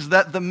means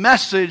that the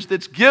message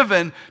that's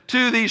given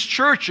to these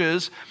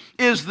churches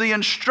is the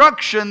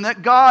instruction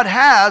that God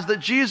has, that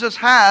Jesus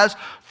has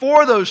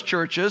for those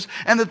churches,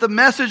 and that the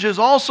message is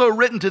also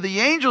written to the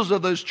angels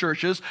of those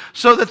churches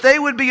so that they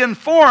would be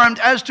informed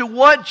as to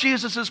what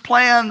Jesus'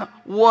 plan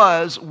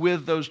was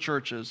with those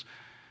churches.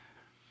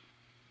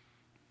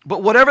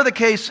 But whatever the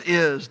case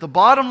is, the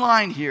bottom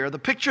line here, the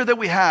picture that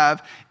we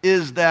have,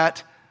 is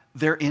that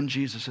they're in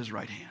Jesus'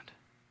 right hand.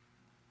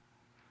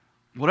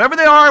 Whatever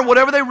they are,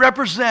 whatever they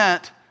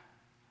represent,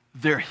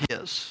 they're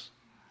His.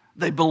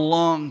 They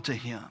belong to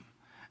Him.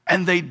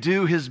 And they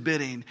do His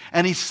bidding.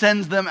 And He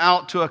sends them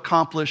out to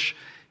accomplish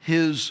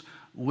His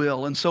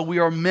will. And so we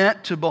are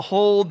meant to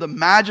behold the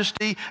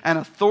majesty and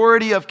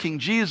authority of King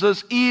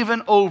Jesus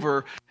even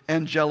over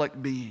angelic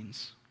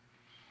beings.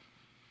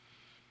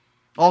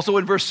 Also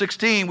in verse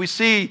 16, we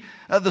see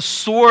the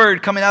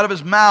sword coming out of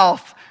His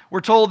mouth.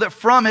 We're told that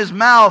from His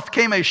mouth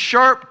came a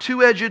sharp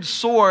two-edged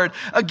sword.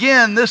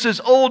 Again, this is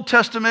Old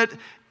Testament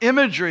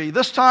imagery,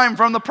 this time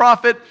from the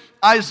prophet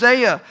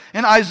Isaiah.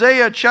 In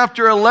Isaiah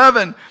chapter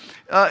 11,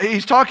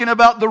 he's talking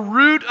about the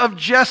root of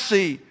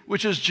Jesse,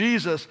 which is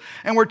Jesus.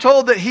 And we're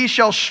told that He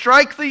shall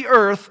strike the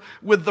earth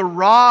with the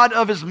rod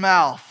of His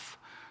mouth.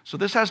 So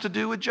this has to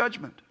do with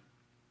judgment.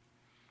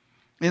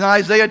 In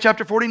Isaiah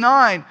chapter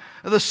 49,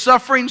 the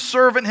suffering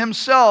servant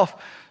himself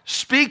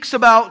speaks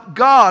about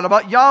God,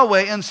 about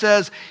Yahweh, and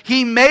says,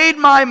 He made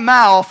my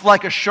mouth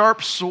like a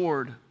sharp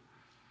sword.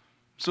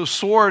 So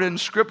sword in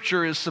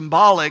Scripture is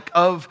symbolic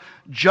of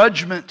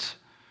judgment.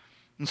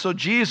 And so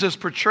Jesus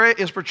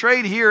is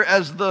portrayed here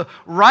as the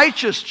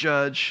righteous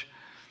judge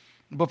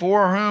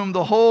before whom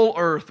the whole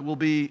earth will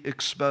be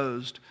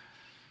exposed.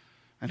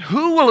 And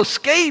who will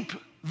escape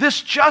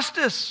this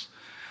justice?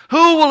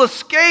 Who will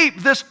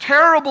escape this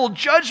terrible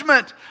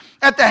judgment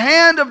at the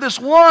hand of this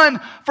one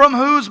from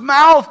whose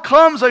mouth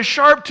comes a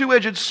sharp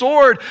two-edged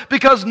sword?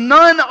 Because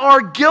none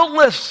are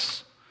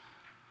guiltless.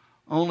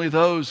 Only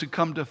those who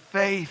come to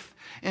faith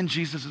in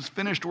Jesus'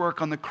 finished work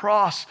on the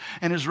cross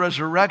and His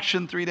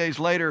resurrection 3 days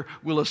later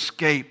will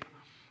escape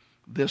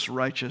this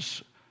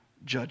righteous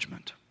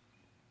judgment.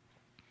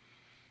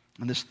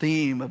 And this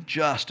theme of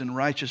just and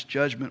righteous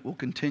judgment will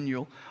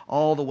continue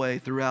all the way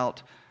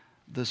throughout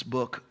this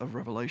book of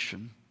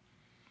Revelation.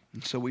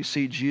 And so we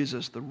see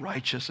Jesus, the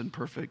righteous and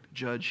perfect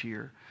judge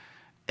here,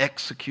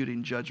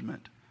 executing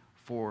judgment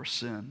for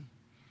sin.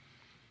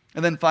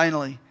 And then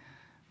finally,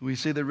 we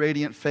see the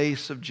radiant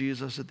face of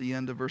Jesus at the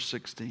end of verse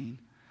 16.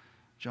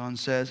 John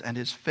says, and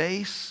His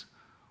face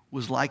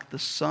was like the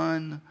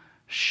sun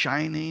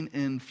shining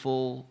in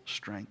full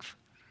strength.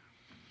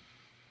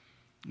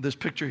 This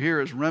picture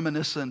here is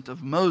reminiscent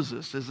of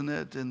Moses, isn't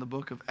it, in the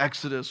book of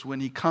Exodus,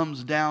 when he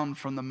comes down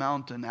from the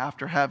mountain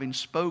after having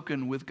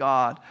spoken with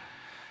God.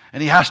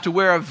 And he has to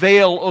wear a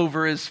veil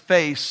over his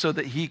face so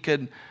that he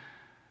can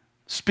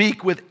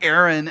speak with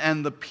Aaron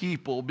and the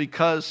people,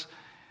 because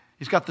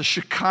he's got the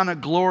Shekinah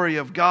glory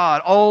of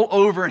God all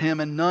over him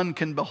and none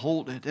can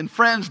behold it. And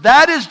friends,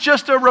 that is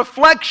just a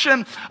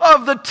reflection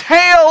of the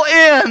tail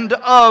end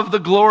of the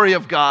glory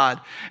of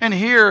God. And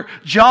here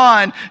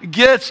John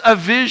gets a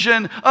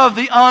vision of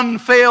the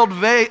unveiled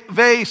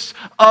face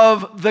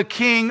of the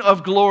King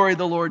of glory,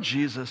 the Lord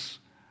Jesus.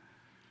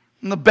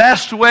 And the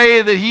best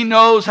way that he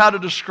knows how to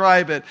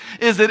describe it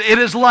is that it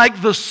is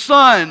like the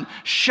sun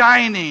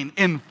shining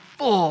in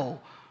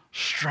full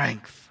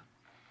strength.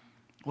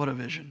 What a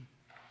vision.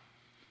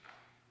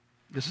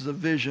 This is a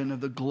vision of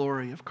the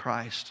glory of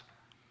Christ.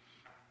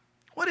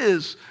 What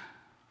is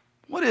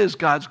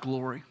God's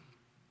glory?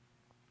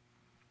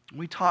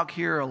 We talk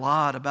here a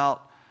lot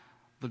about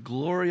the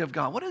glory of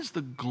God. What is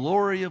the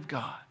glory of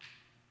God?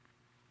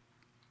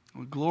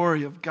 The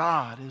glory of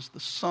God is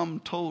the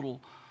sum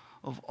total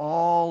of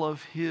all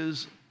of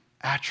His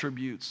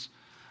attributes.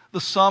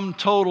 The sum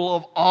total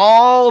of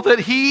all that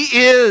He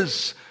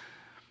is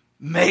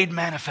made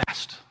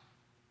manifest.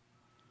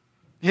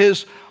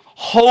 His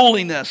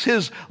holiness,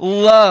 His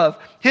love,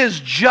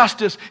 His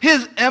justice,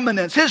 His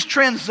eminence, His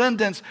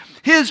transcendence,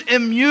 His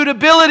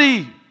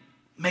immutability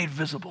made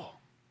visible.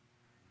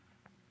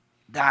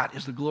 That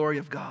is the glory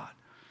of God.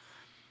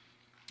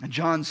 And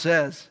John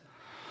says,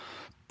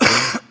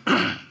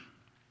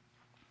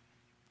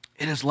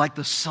 It is like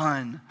the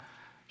sun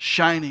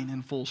shining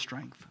in full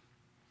strength.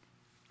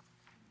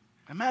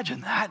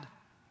 Imagine that.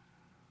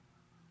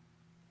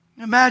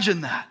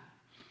 Imagine that.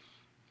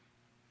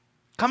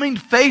 Coming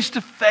face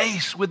to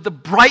face with the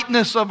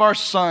brightness of our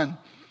sun,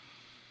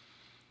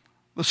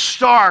 the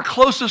star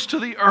closest to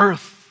the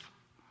earth.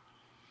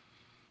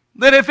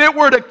 That if it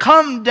were to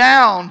come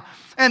down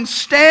and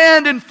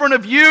stand in front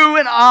of you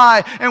and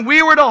I, and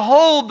we were to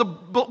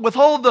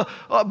behold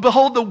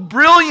the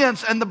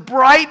brilliance and the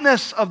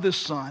brightness of this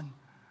sun,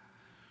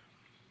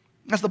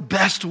 that's the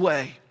best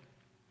way,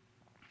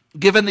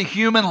 given the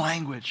human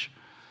language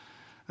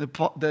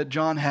that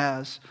John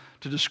has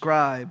to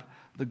describe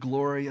the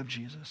glory of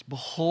Jesus.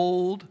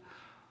 Behold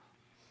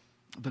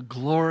the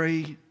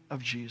glory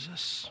of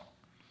Jesus.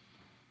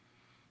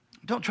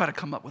 Don't try to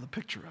come up with a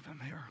picture of him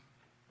here.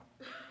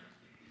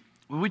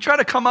 When we try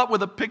to come up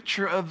with a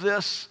picture of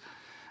this,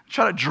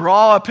 try to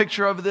draw a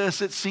picture of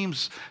this, it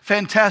seems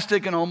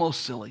fantastic and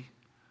almost silly.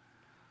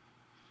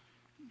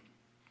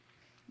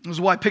 This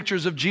is why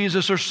pictures of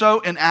Jesus are so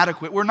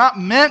inadequate. We're not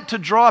meant to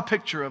draw a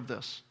picture of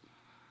this.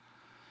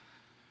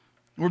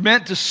 We're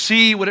meant to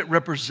see what it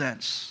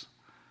represents.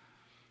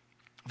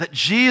 That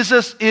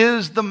Jesus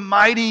is the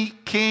mighty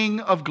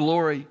King of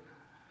glory.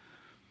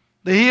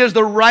 That He is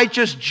the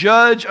righteous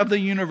judge of the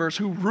universe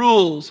who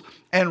rules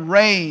and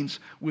reigns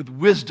with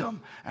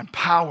wisdom and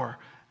power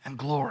and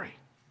glory.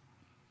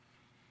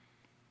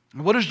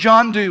 And what does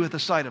John do at the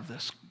sight of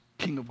this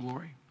King of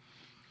glory?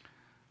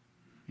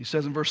 He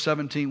says in verse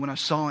 17, when I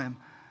saw Him,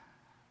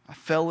 I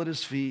fell at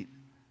His feet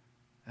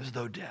as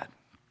though dead.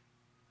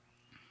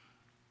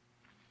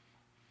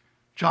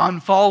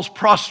 John falls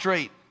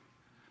prostrate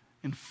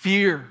in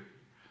fear.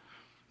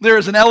 There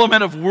is an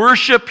element of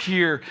worship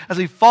here as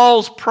he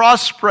falls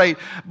prostrate,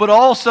 but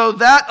also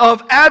that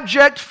of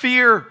abject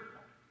fear.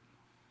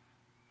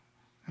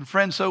 And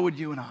friends, so would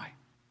you and I.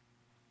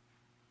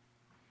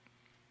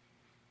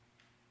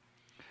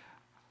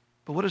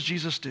 But what does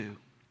Jesus do?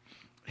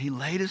 He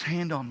laid His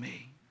hand on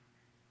me,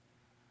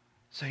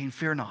 saying,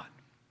 fear not.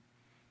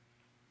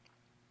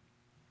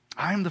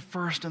 I am the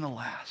first and the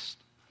last.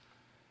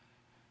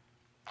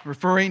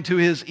 Referring to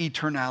His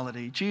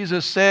eternality.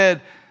 Jesus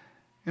said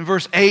in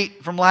verse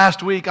 8 from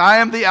last week, I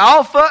am the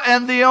Alpha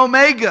and the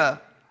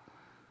Omega.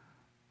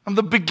 I'm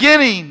the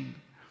beginning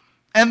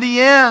and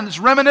the end. It's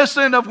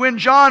reminiscent of when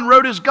John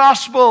wrote his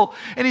gospel.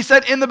 And he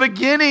said, in the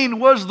beginning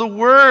was the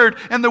Word,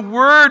 and the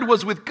Word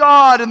was with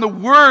God, and the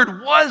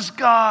Word was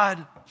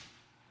God.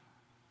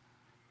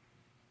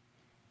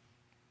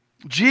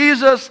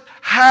 Jesus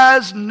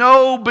has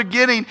no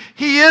beginning.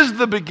 He is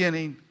the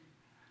beginning.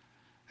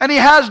 And He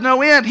has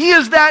no end. He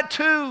is that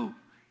too.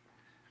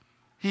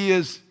 He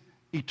is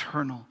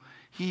eternal.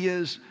 He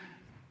is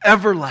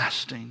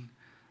everlasting.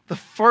 The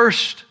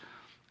first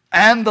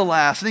and the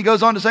last. And He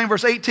goes on to say in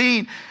verse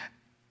 18,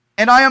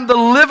 and I am the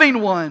living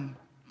one.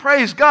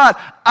 Praise God.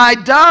 I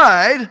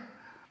died,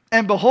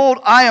 and behold,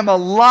 I am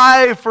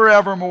alive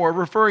forevermore,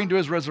 referring to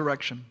His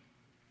resurrection.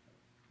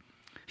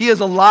 He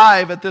is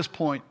alive at this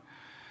point.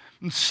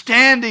 And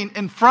standing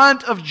in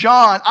front of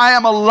John, I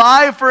am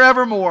alive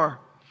forevermore.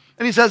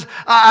 And He says,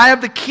 I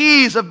have the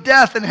keys of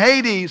death and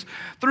Hades.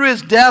 Through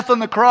His death on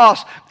the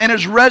cross and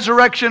His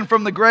resurrection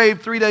from the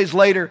grave 3 days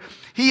later,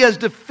 He has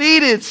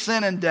defeated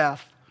sin and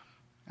death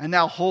and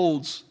now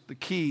holds the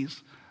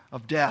keys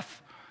of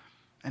death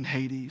and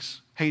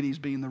Hades. Hades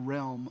being the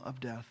realm of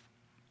death.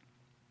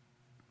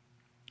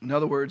 In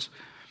other words,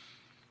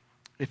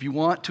 if you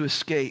want to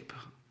escape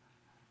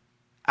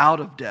out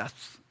of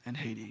death and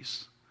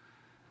Hades,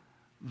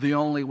 the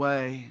only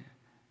way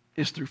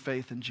is through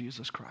faith in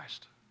Jesus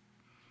Christ.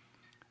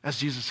 As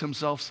Jesus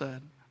Himself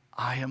said,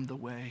 I am the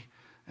way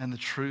and the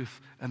truth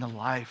and the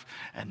life,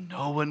 and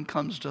no one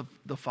comes to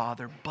the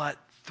Father but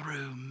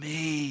through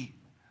me.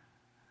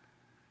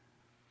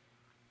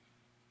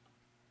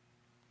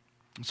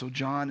 And so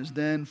John is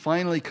then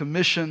finally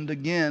commissioned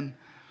again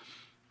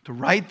to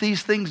write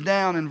these things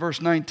down in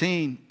verse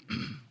 19.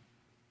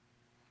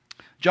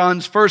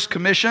 John's first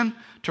commission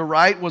to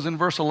write was in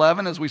verse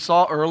 11, as we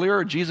saw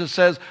earlier. Jesus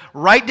says,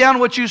 write down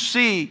what you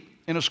see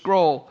in a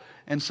scroll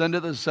and send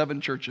it to the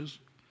 7 churches.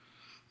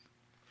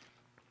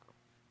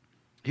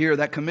 Here,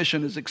 that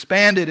commission is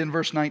expanded in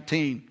verse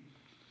 19.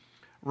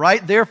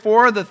 Write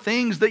therefore the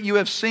things that you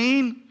have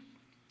seen,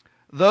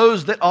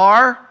 those that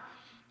are,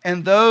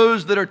 and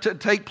those that are to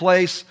take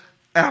place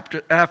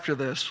after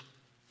this.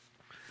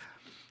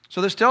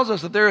 So this tells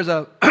us that there is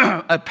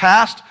a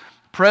past,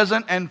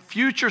 present, and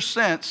future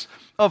sense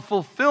of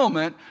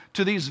fulfillment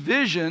to these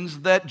visions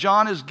that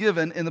John is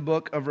given in the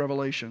book of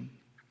Revelation.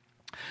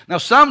 Now,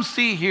 some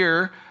see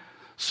here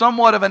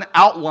somewhat of an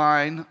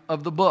outline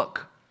of the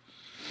book.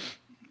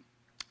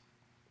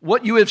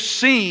 What you have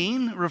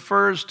seen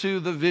refers to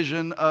the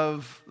vision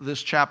of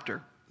this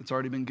chapter that's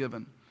already been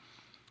given.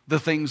 The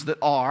things that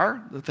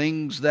are, the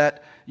things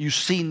that you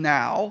see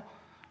now,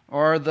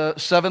 are the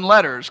 7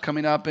 letters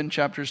coming up in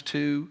chapters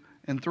 2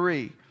 and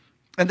 3.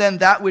 And then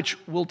that which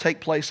will take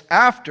place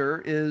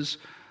after is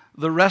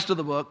the rest of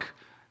the book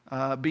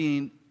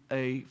being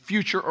a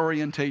future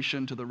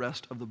orientation to the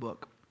rest of the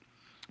book.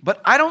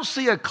 But I don't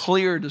see a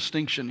clear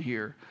distinction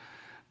here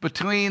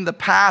between the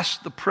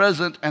past, the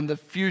present, and the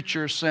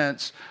future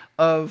sense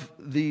of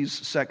these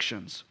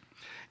sections.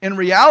 In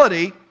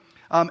reality,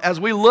 as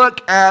we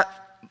look at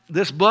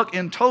this book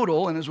in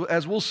total, and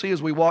as we'll see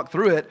as we walk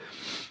through it,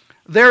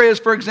 there is,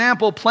 for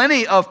example,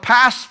 plenty of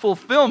past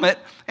fulfillment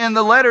in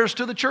the letters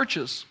to the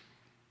churches.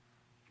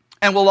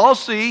 And we'll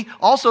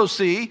also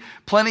see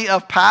plenty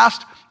of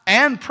past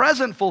and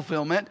present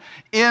fulfillment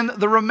in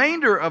the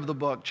remainder of the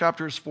book,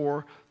 chapters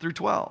 4 through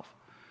 12.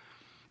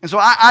 And so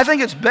I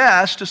think it's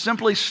best to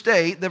simply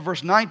state that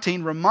verse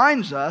 19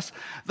 reminds us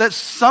that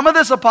some of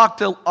this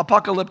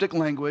apocalyptic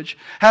language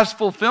has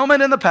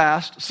fulfillment in the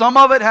past, some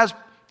of it has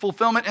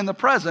fulfillment in the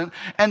present,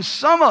 and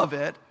some of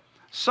it,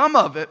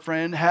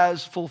 friend,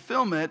 has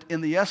fulfillment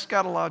in the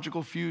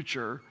eschatological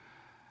future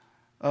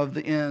of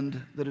the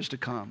end that is to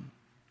come.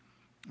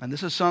 And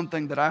this is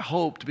something that I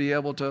hope to be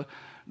able to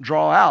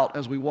draw out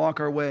as we walk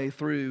our way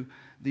through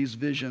these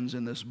visions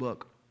in this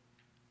book.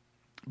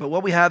 But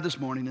what we have this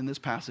morning in this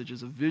passage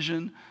is a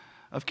vision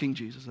of King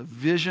Jesus, a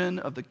vision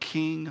of the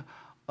King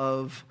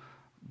of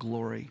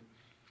glory.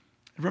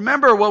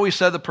 Remember what we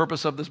said the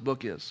purpose of this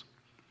book is.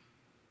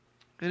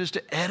 It is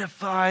to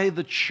edify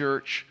the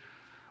church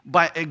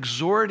by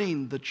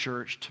exhorting the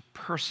church to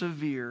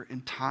persevere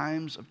in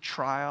times of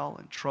trial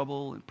and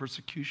trouble and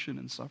persecution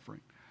and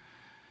suffering,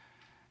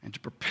 and to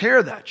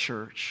prepare that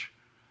church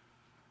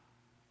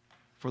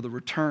for the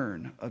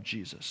return of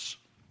Jesus.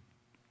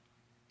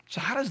 So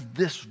how does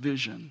this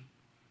vision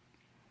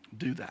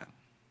do that?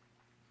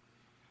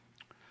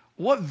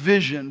 What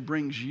vision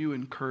brings you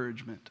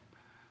encouragement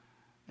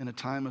in a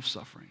time of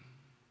suffering?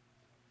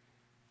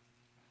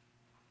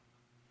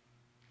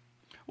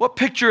 What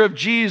picture of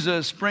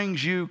Jesus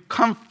brings you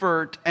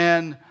comfort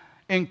and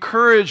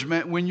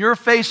encouragement when you're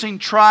facing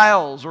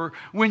trials or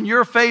when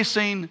you're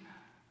facing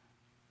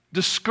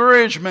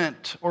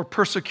discouragement or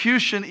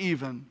persecution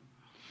even?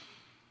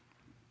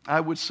 I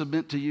would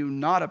submit to you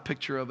not a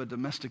picture of a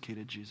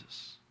domesticated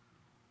Jesus.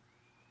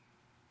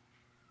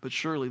 But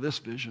surely this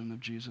vision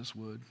of Jesus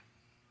would.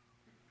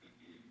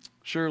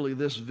 Surely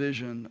this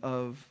vision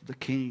of the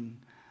King,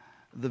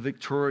 the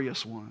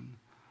victorious one,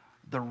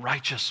 the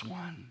righteous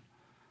one,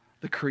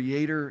 the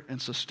creator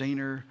and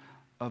sustainer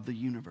of the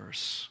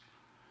universe,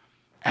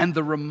 and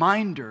the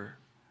reminder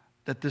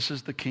that this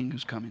is the King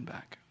who's coming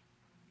back.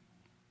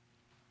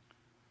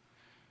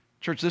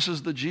 Church, this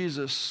is the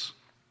Jesus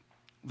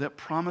that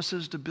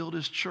promises to build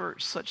his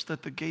church such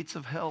that the gates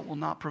of hell will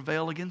not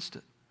prevail against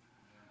it.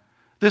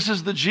 This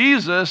is the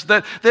Jesus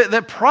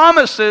that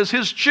promises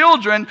his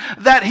children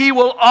that he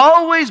will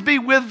always be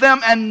with them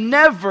and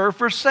never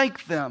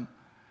forsake them.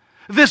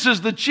 This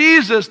is the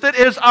Jesus that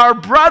is our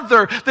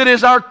brother, that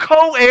is our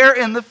co-heir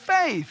in the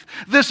faith.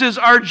 This is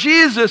our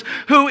Jesus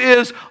who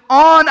is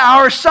on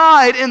our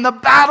side in the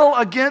battle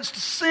against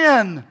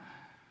sin.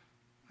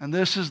 And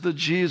this is the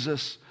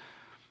Jesus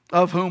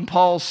of whom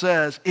Paul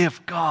says,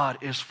 if God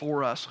is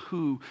for us,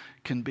 who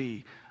can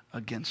be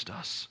against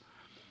us?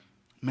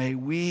 May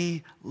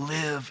we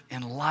live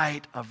in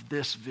light of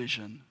this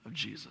vision of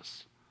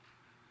Jesus.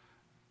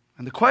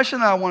 And the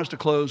question that I want us to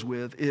close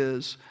with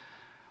is,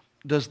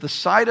 does the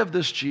sight of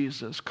this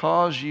Jesus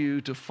cause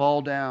you to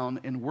fall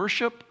down in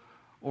worship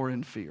or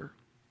in fear?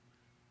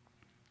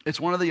 It's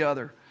one or the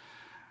other.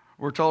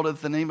 We're told at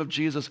the name of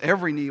Jesus,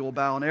 every knee will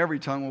bow and every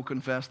tongue will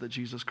confess that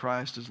Jesus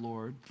Christ is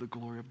Lord, to the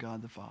glory of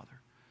God the Father.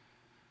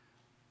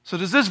 So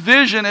does this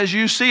vision, as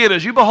you see it,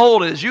 as you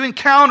behold it, as you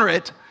encounter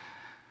it,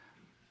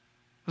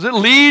 does it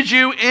lead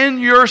you in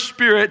your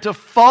spirit to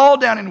fall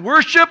down in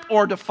worship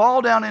or to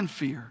fall down in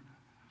fear?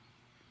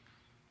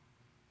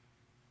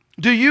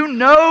 Do you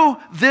know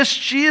this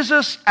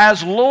Jesus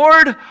as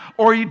Lord,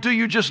 or do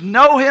you just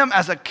know him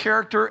as a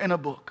character in a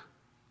book?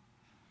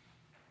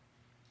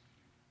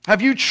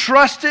 Have you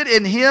trusted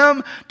in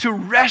him to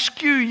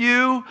rescue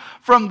you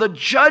from the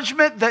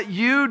judgment that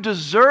you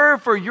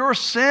deserve for your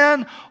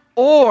sin,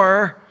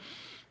 or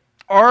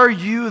are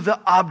you the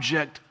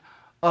object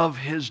of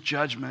his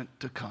judgment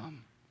to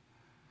come?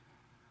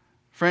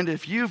 Friend,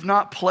 if you've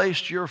not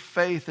placed your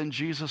faith in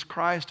Jesus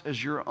Christ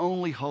as your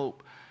only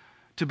hope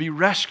to be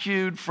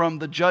rescued from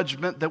the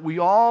judgment that we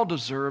all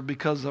deserve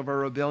because of our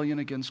rebellion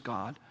against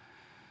God,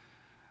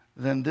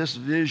 then this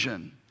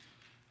vision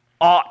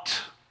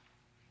ought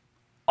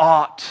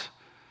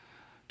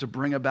to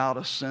bring about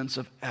a sense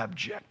of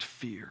abject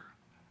fear.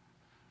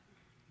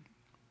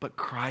 But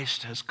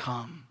Christ has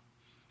come.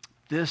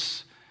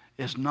 This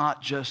is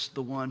not just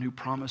the one who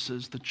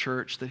promises the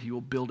church that he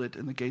will build it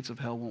and the gates of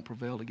hell won't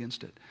prevail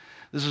against it.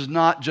 This is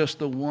not just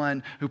the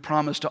one who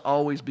promised to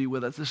always be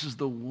with us. This is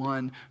the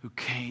one who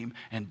came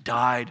and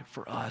died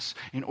for us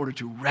in order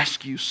to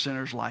rescue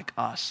sinners like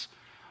us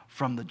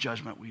from the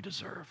judgment we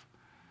deserve.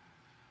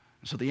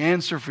 So the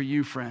answer for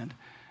you, friend,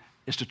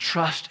 is to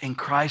trust in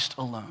Christ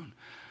alone.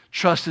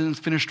 Trust in his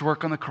finished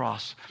work on the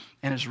cross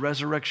and his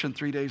resurrection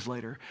 3 days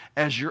later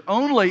as your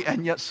only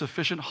and yet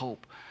sufficient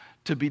hope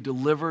to be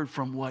delivered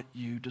from what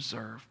you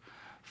deserve.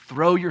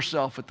 Throw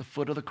yourself at the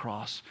foot of the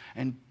cross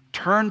and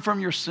turn from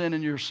your sin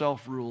and your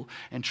self-rule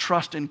and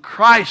trust in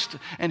Christ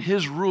and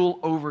His rule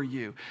over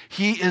you.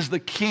 He is the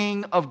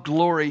King of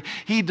glory.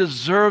 He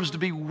deserves to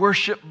be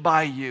worshiped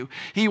by you.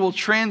 He will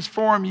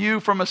transform you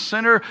from a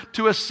sinner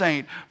to a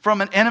saint,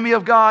 from an enemy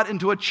of God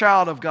into a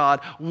child of God,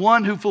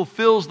 one who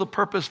fulfills the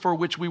purpose for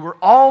which we were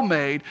all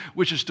made,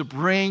 which is to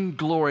bring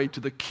glory to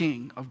the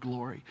King of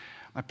glory.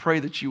 I pray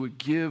that you would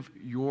give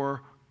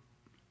your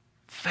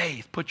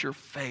faith, put your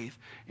faith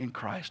in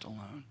Christ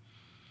alone.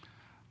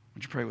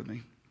 Would you pray with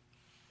me?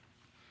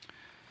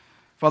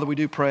 Father, we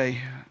do pray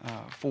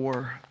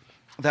for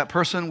that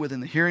person within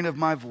the hearing of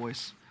my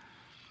voice,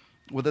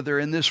 whether they're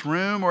in this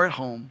room or at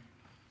home,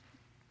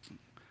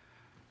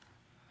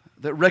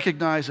 that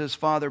recognizes,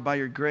 Father, by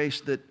your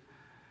grace that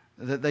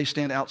they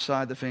stand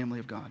outside the family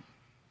of God.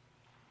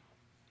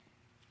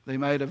 They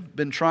might have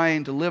been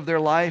trying to live their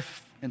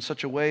life in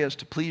such a way as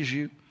to please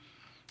you.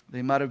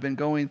 They might have been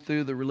going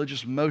through the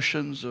religious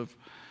motions of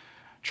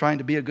trying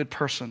to be a good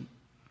person,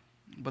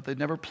 but they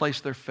never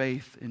placed their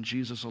faith in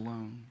Jesus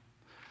alone.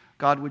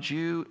 God, would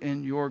you,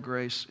 in your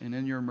grace and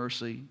in your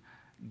mercy,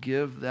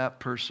 give that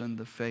person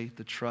the faith,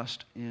 the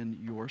trust in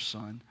your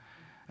Son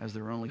as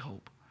their only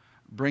hope.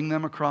 Bring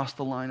them across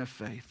the line of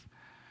faith.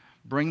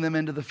 Bring them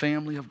into the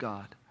family of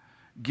God.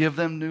 Give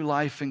them new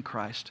life in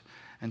Christ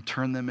and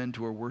turn them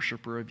into a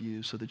worshiper of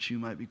you so that you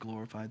might be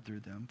glorified through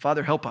them.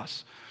 Father, help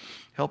us.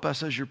 Help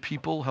us as your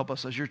people, help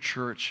us as your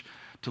church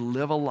to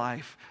live a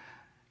life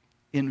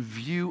in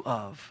view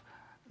of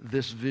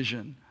this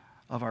vision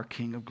of our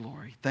King of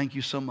glory. Thank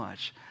you so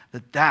much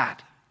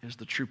that is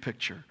the true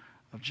picture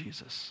of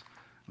Jesus.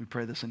 We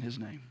pray this in His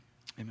name.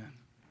 Amen.